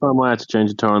last time I had to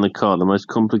change a tyre on the car, the most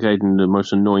complicated and the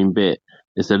most annoying bit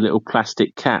is the little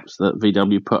plastic caps that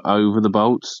VW put over the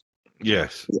bolts.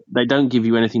 Yes. They don't give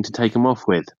you anything to take them off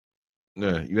with.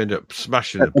 No, you end up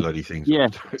smashing the bloody things. Yeah,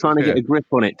 trying to get a grip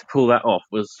on it to pull that off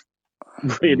was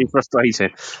really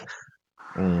frustrating.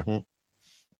 Mm-hmm.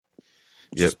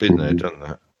 Yeah, been there, done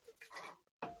that.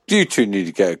 You two need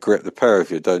to get a grip, the pair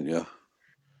of you, don't you?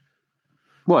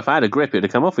 Well, if I had a grip, it'd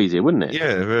have come off easier, wouldn't it?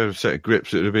 Yeah, if I had a set of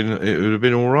grips, it would have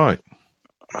been all right.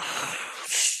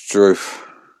 Struth.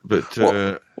 But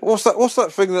What's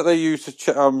that thing that they use to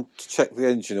check the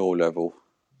engine oil level?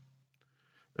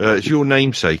 it's your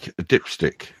namesake, a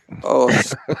dipstick. Oh,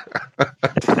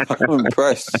 I'm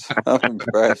impressed.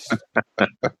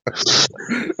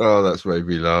 Oh, that's made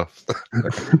me laugh.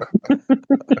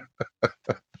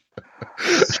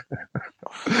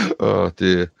 Oh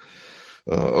dear.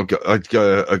 I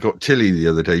got Tilly the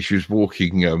other day. She was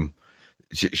walking.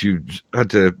 She was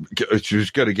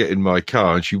going to get in my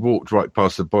car, and she walked right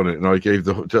past the bonnet. And I gave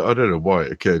I don't know why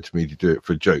it occurred to me to do it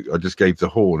for a joke. I just gave the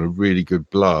horn a really good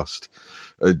blast.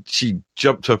 She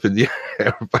jumped up in the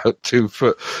air about 2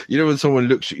 foot. You know when someone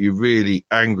looks at you really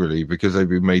angrily because they've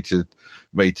been made to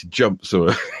jump, sort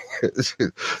of.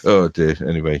 Oh dear.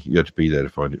 Anyway, you had to be there to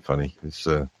find it funny. It's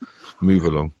move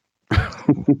along. But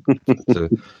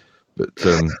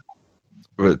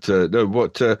no.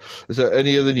 What is there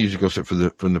any other news you gossip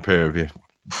from the pair of you?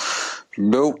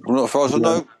 No, not as far as I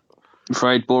know.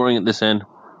 Afraid boring at this end.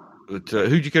 But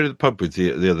who'd you go to the pub with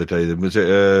the other day? Then was it?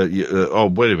 Oh,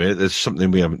 wait a minute. There's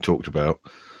something we haven't talked about,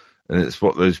 and it's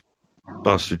what those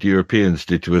bastard Europeans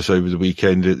did to us over the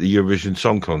weekend at the Eurovision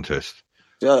Song Contest.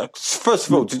 Yeah. First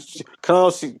of all, can I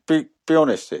ask you, be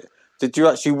honest here? Did you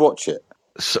actually watch it?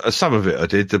 Some of it I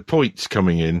did. The points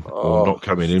coming in or not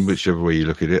coming in, whichever way you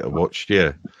look at it, I watched.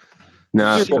 Yeah. No,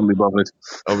 I couldn't be bothered.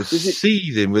 I was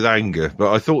seething with anger,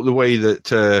 but I thought the way that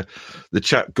the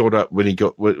chap got up when he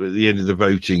got at the end of the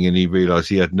voting and he realised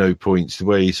he had no points, the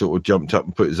way he sort of jumped up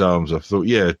and put his arms up, I thought,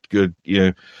 yeah, good,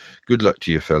 good luck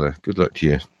to you, fella. Good luck to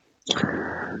you.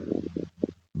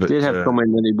 But, did have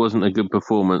comment that it wasn't a good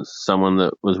performance. Someone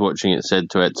that was watching it said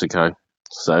to Etsuko.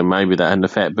 So maybe that had an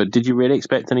effect. But did you really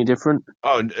expect any different?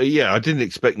 Oh, yeah, I didn't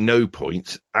expect no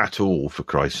points at all, for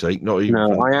Christ's sake. Not even.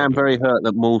 No, I am very hurt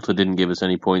that Malta didn't give us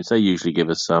any points. They usually give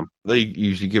us some. They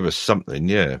usually give us something,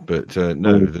 yeah. But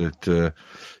no, that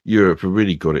Europe have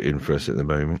really got it in for us at the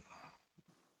moment.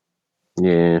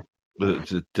 Yeah.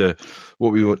 But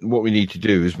what we need to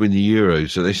do is win the Euros.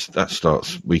 So that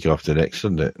starts week after next,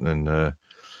 doesn't it? And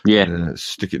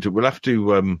stick it to. We'll have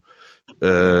to.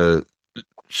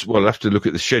 We'll have to look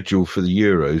at the schedule for the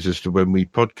Euros as to when we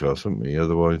podcast, won't we?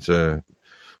 Otherwise,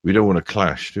 we don't want to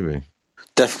clash, do we?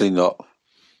 Definitely not.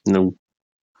 No.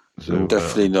 So,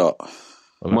 definitely not.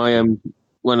 My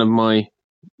one of my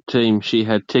team, she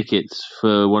had tickets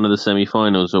for one of the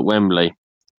semi-finals at Wembley,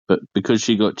 but because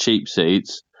she got cheap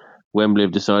seats, Wembley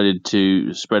have decided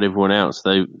to spread everyone out, so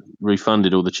they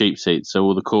refunded all the cheap seats, so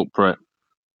all the corporate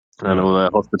and all the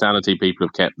hospitality people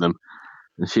have kept them.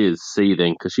 And she is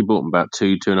seething because she bought them about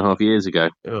 2.5 years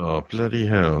ago. Oh, bloody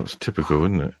hell. It's typical,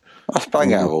 isn't it? That's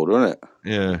bang out of order, isn't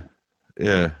it?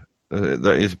 Yeah.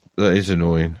 That is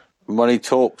annoying. Money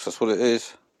talks, that's what it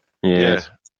is. Yeah.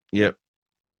 Yep.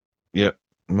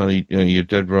 Money, you're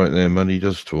dead right there. Money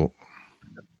does talk.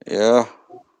 Yeah.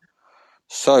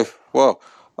 So, well,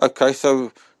 okay,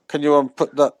 so can you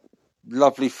put that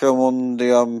lovely film on the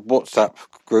WhatsApp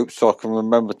group so I can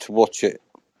remember to watch it?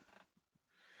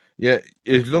 Yeah,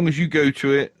 as long as you go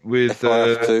to it with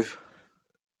an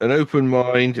open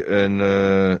mind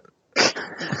and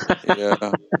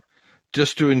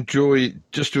just to enjoy it.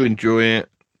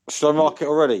 Should I mark it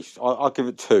already? I'll give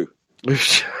it 2.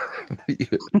 It's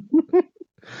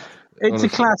a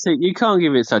classic. You can't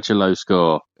give it such a low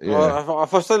score. Yeah. Well,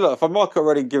 if I mark it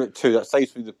already and give it 2, that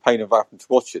saves me the pain of having to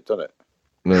watch it, doesn't it?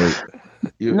 No.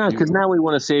 No, because now we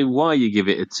want to see why you give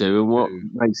it a 2 and what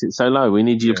makes it so low. We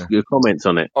need your comments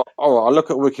on it. All right, I'll look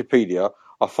at Wikipedia,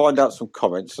 I'll find out some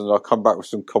comments, and I'll come back with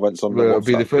some comments on the WhatsApp. It'll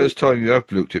be the first time you have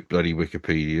looked at bloody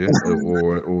Wikipedia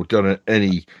or done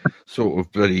any sort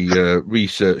of bloody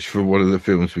research for one of the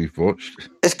films we've watched.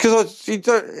 It's because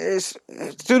it's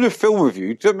doing a film review.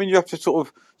 You don't mean you have to sort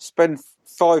of spend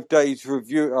 5 days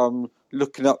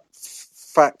looking up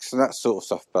facts and that sort of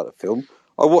stuff about the film.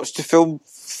 I watched the film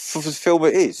for the film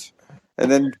it is, and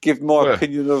then give my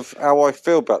opinion of how I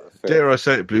feel about the film. Dare I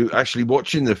say it, Blue? Actually,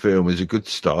 watching the film is a good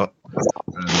start.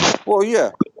 Well,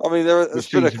 yeah. I mean, there's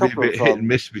been a couple of hit and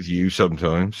miss with you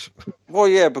sometimes. Well,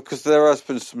 yeah, because there has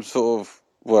been some sort of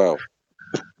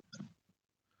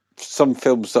some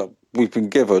films that we've been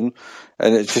given,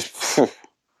 and it's just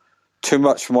too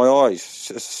much for my eyes.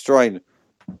 It's a strain.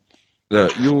 No,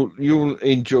 you'll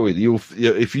enjoy it.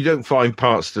 If you don't find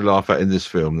parts to laugh at in this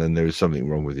film, then there is something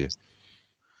wrong with you.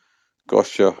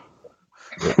 Gotcha.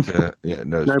 But,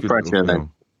 no pressure then.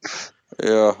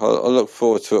 Yeah, I look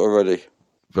forward to it already.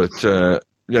 But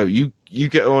you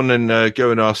get on and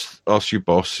go and ask your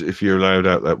boss if you're allowed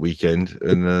out that weekend,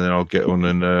 and then I'll get on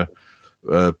and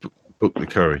book the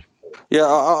curry. Yeah,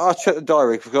 I'll check the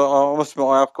diary because I must admit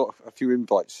I have got a few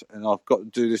invites, and I've got to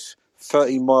do this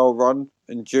 30-mile run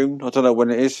in June. I don't know when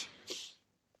it is.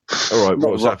 All right,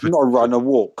 what was that? Not a run, a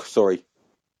walk. Sorry.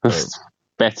 That's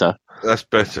better. That's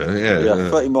better. Yeah. Yeah,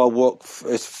 30-mile walk.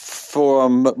 It's for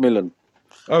Macmillan.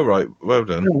 Oh right, well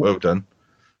done.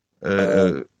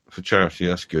 For charity,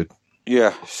 that's good.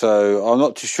 Yeah, so I'm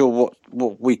not too sure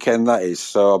what weekend that is.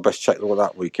 So I best check what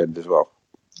that weekend as well.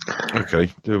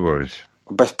 Okay, no worries.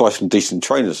 I best buy some decent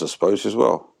trainers, I suppose, as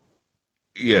well.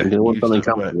 Yeah, You want something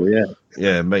comfortable, yeah.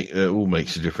 Yeah, it all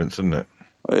makes a difference, doesn't it?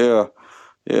 Yeah.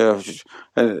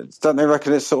 And don't they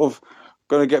reckon it's sort of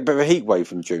going to get a bit of a heat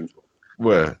wave in June?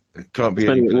 Well, it can't be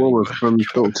It's any been warmer from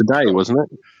today, wasn't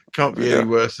it? Can't be any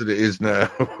worse than it is now,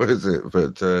 is it?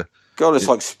 But God, it's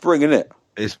like spring, isn't it?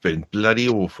 it's been bloody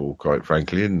awful, quite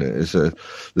frankly, isn't it?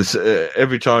 It's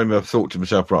every time I've thought to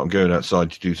myself, right, I'm going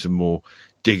outside to do some more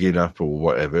digging up or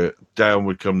whatever, down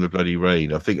would come the bloody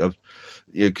rain. I think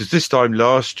because this time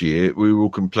last year we were all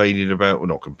complaining about, well,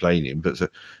 not complaining, but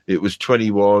it was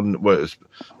 21. Well,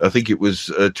 I think it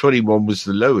was 21 was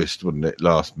the lowest, wasn't it,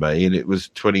 last May, and it was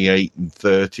 28 and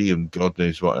 30 and God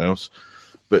knows what else.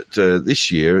 But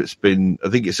this year I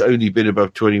think it's only been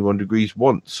above 21 degrees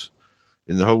once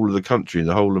in the whole of the country, in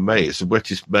the whole of May. It's the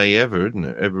wettest May ever, isn't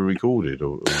it? Ever recorded.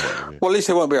 Or well, at least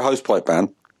there won't be a hosepipe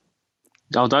ban.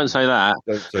 Oh, don't say that.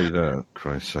 Don't say that,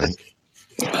 Christ's sake.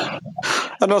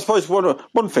 And I suppose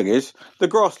one thing is, the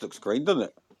grass looks green, doesn't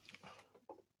it?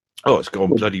 Oh, it's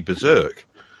gone bloody berserk.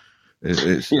 It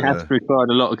has required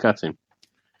a lot of cutting.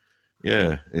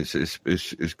 Yeah,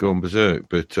 it's gone berserk.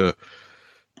 But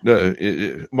no,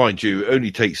 mind you, it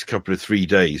only takes a couple of 3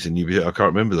 days, and I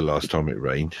can't remember the last time it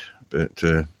rained. But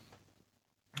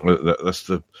that's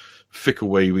the fickle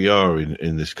way we are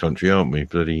in this country, aren't we?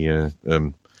 Bloody.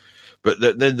 But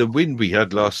then the wind we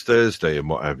had last Thursday and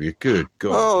what have you. Good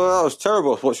God! Oh, that was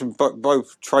terrible. I was watching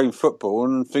both train football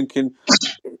and thinking,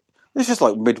 this is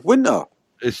like midwinter.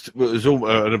 I'd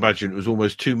imagine it was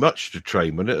almost too much to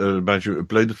train, wasn't it? I'd imagine it would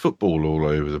blow the football all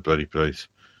over the bloody place.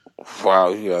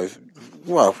 Wow, I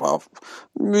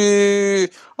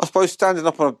suppose standing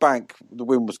up on a bank, the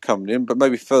wind was coming in, but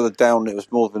maybe further down it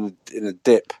was more than in a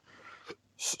dip.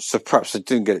 So perhaps it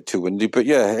didn't get it too windy, but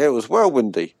yeah, it was well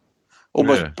windy.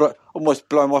 Almost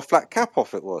blowing my flat cap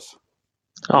off. It was.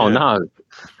 Oh no!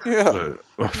 Yeah,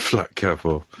 my flat cap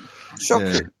off. Shocking.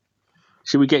 Yeah.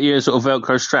 Should we get you a sort of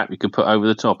Velcro strap you could put over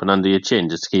the top and under your chin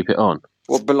just to keep it on?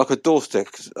 What, but like a door stick,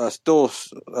 a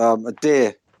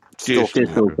deer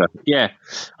stalker. Yeah,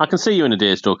 I can see you in a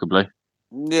deer stalker, Blue.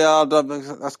 Yeah,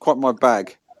 that's quite my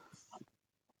bag.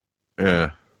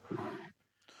 Yeah.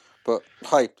 But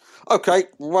hey, okay.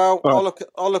 Well, I'll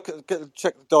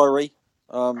check the diary.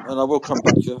 And I will come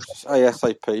back to you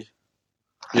ASAP.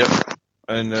 Yep.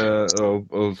 And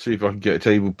I'll see if I can get a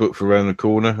table booked for around the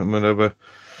corner. I'm going to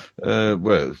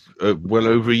well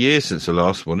over a year since the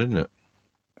last one, isn't it?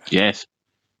 Yes.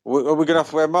 Are we going to have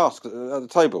to wear masks at the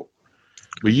table?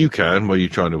 Well, you can while you're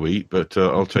trying to eat, but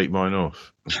I'll take mine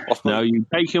off. No, you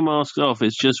take your masks off.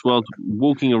 It's just while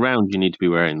walking around you need to be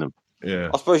wearing them. Yeah.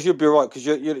 I suppose you'd be right because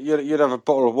you'd have a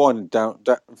bottle of wine down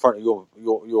in front of your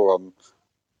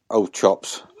old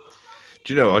chops.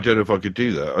 Do you know? I don't know if I could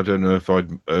do that. I don't know if I'd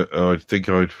think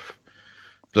I'd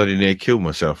bloody near kill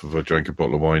myself if I drank a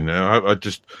bottle of wine now.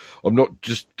 I'm not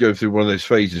just going through one of those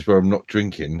phases where I'm not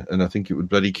drinking, and I think it would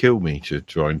bloody kill me to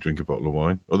try and drink a bottle of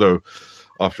wine. Although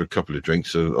after a couple of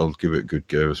drinks, I'll give it a good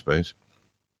go, I suppose.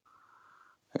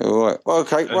 All right.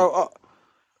 Okay. Well,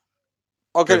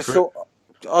 I'll get it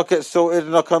sorted,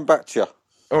 and I'll come back to you.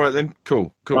 All right then.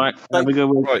 Cool. Right. Have a good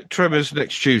one. Right. Tremors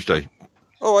next Tuesday.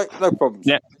 All right. No problems.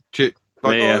 Yeah. Cheers.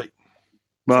 Bye.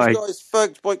 Bye. Guys,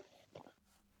 thanks. Bye.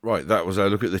 Right, that was our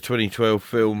look at the 2012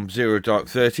 film Zero Dark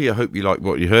 30. I hope you liked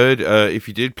what you heard. If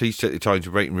you did, please take the time to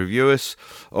rate and review us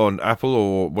on Apple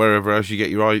or wherever else you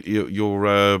get your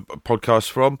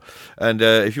podcasts from. And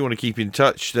if you want to keep in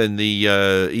touch, then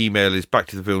the email is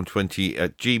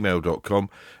backtothefilm20@gmail.com,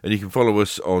 and you can follow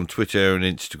us on Twitter and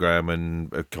Instagram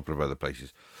and a couple of other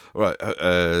places. All right,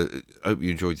 hope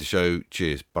you enjoyed the show.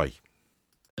 Cheers. Bye.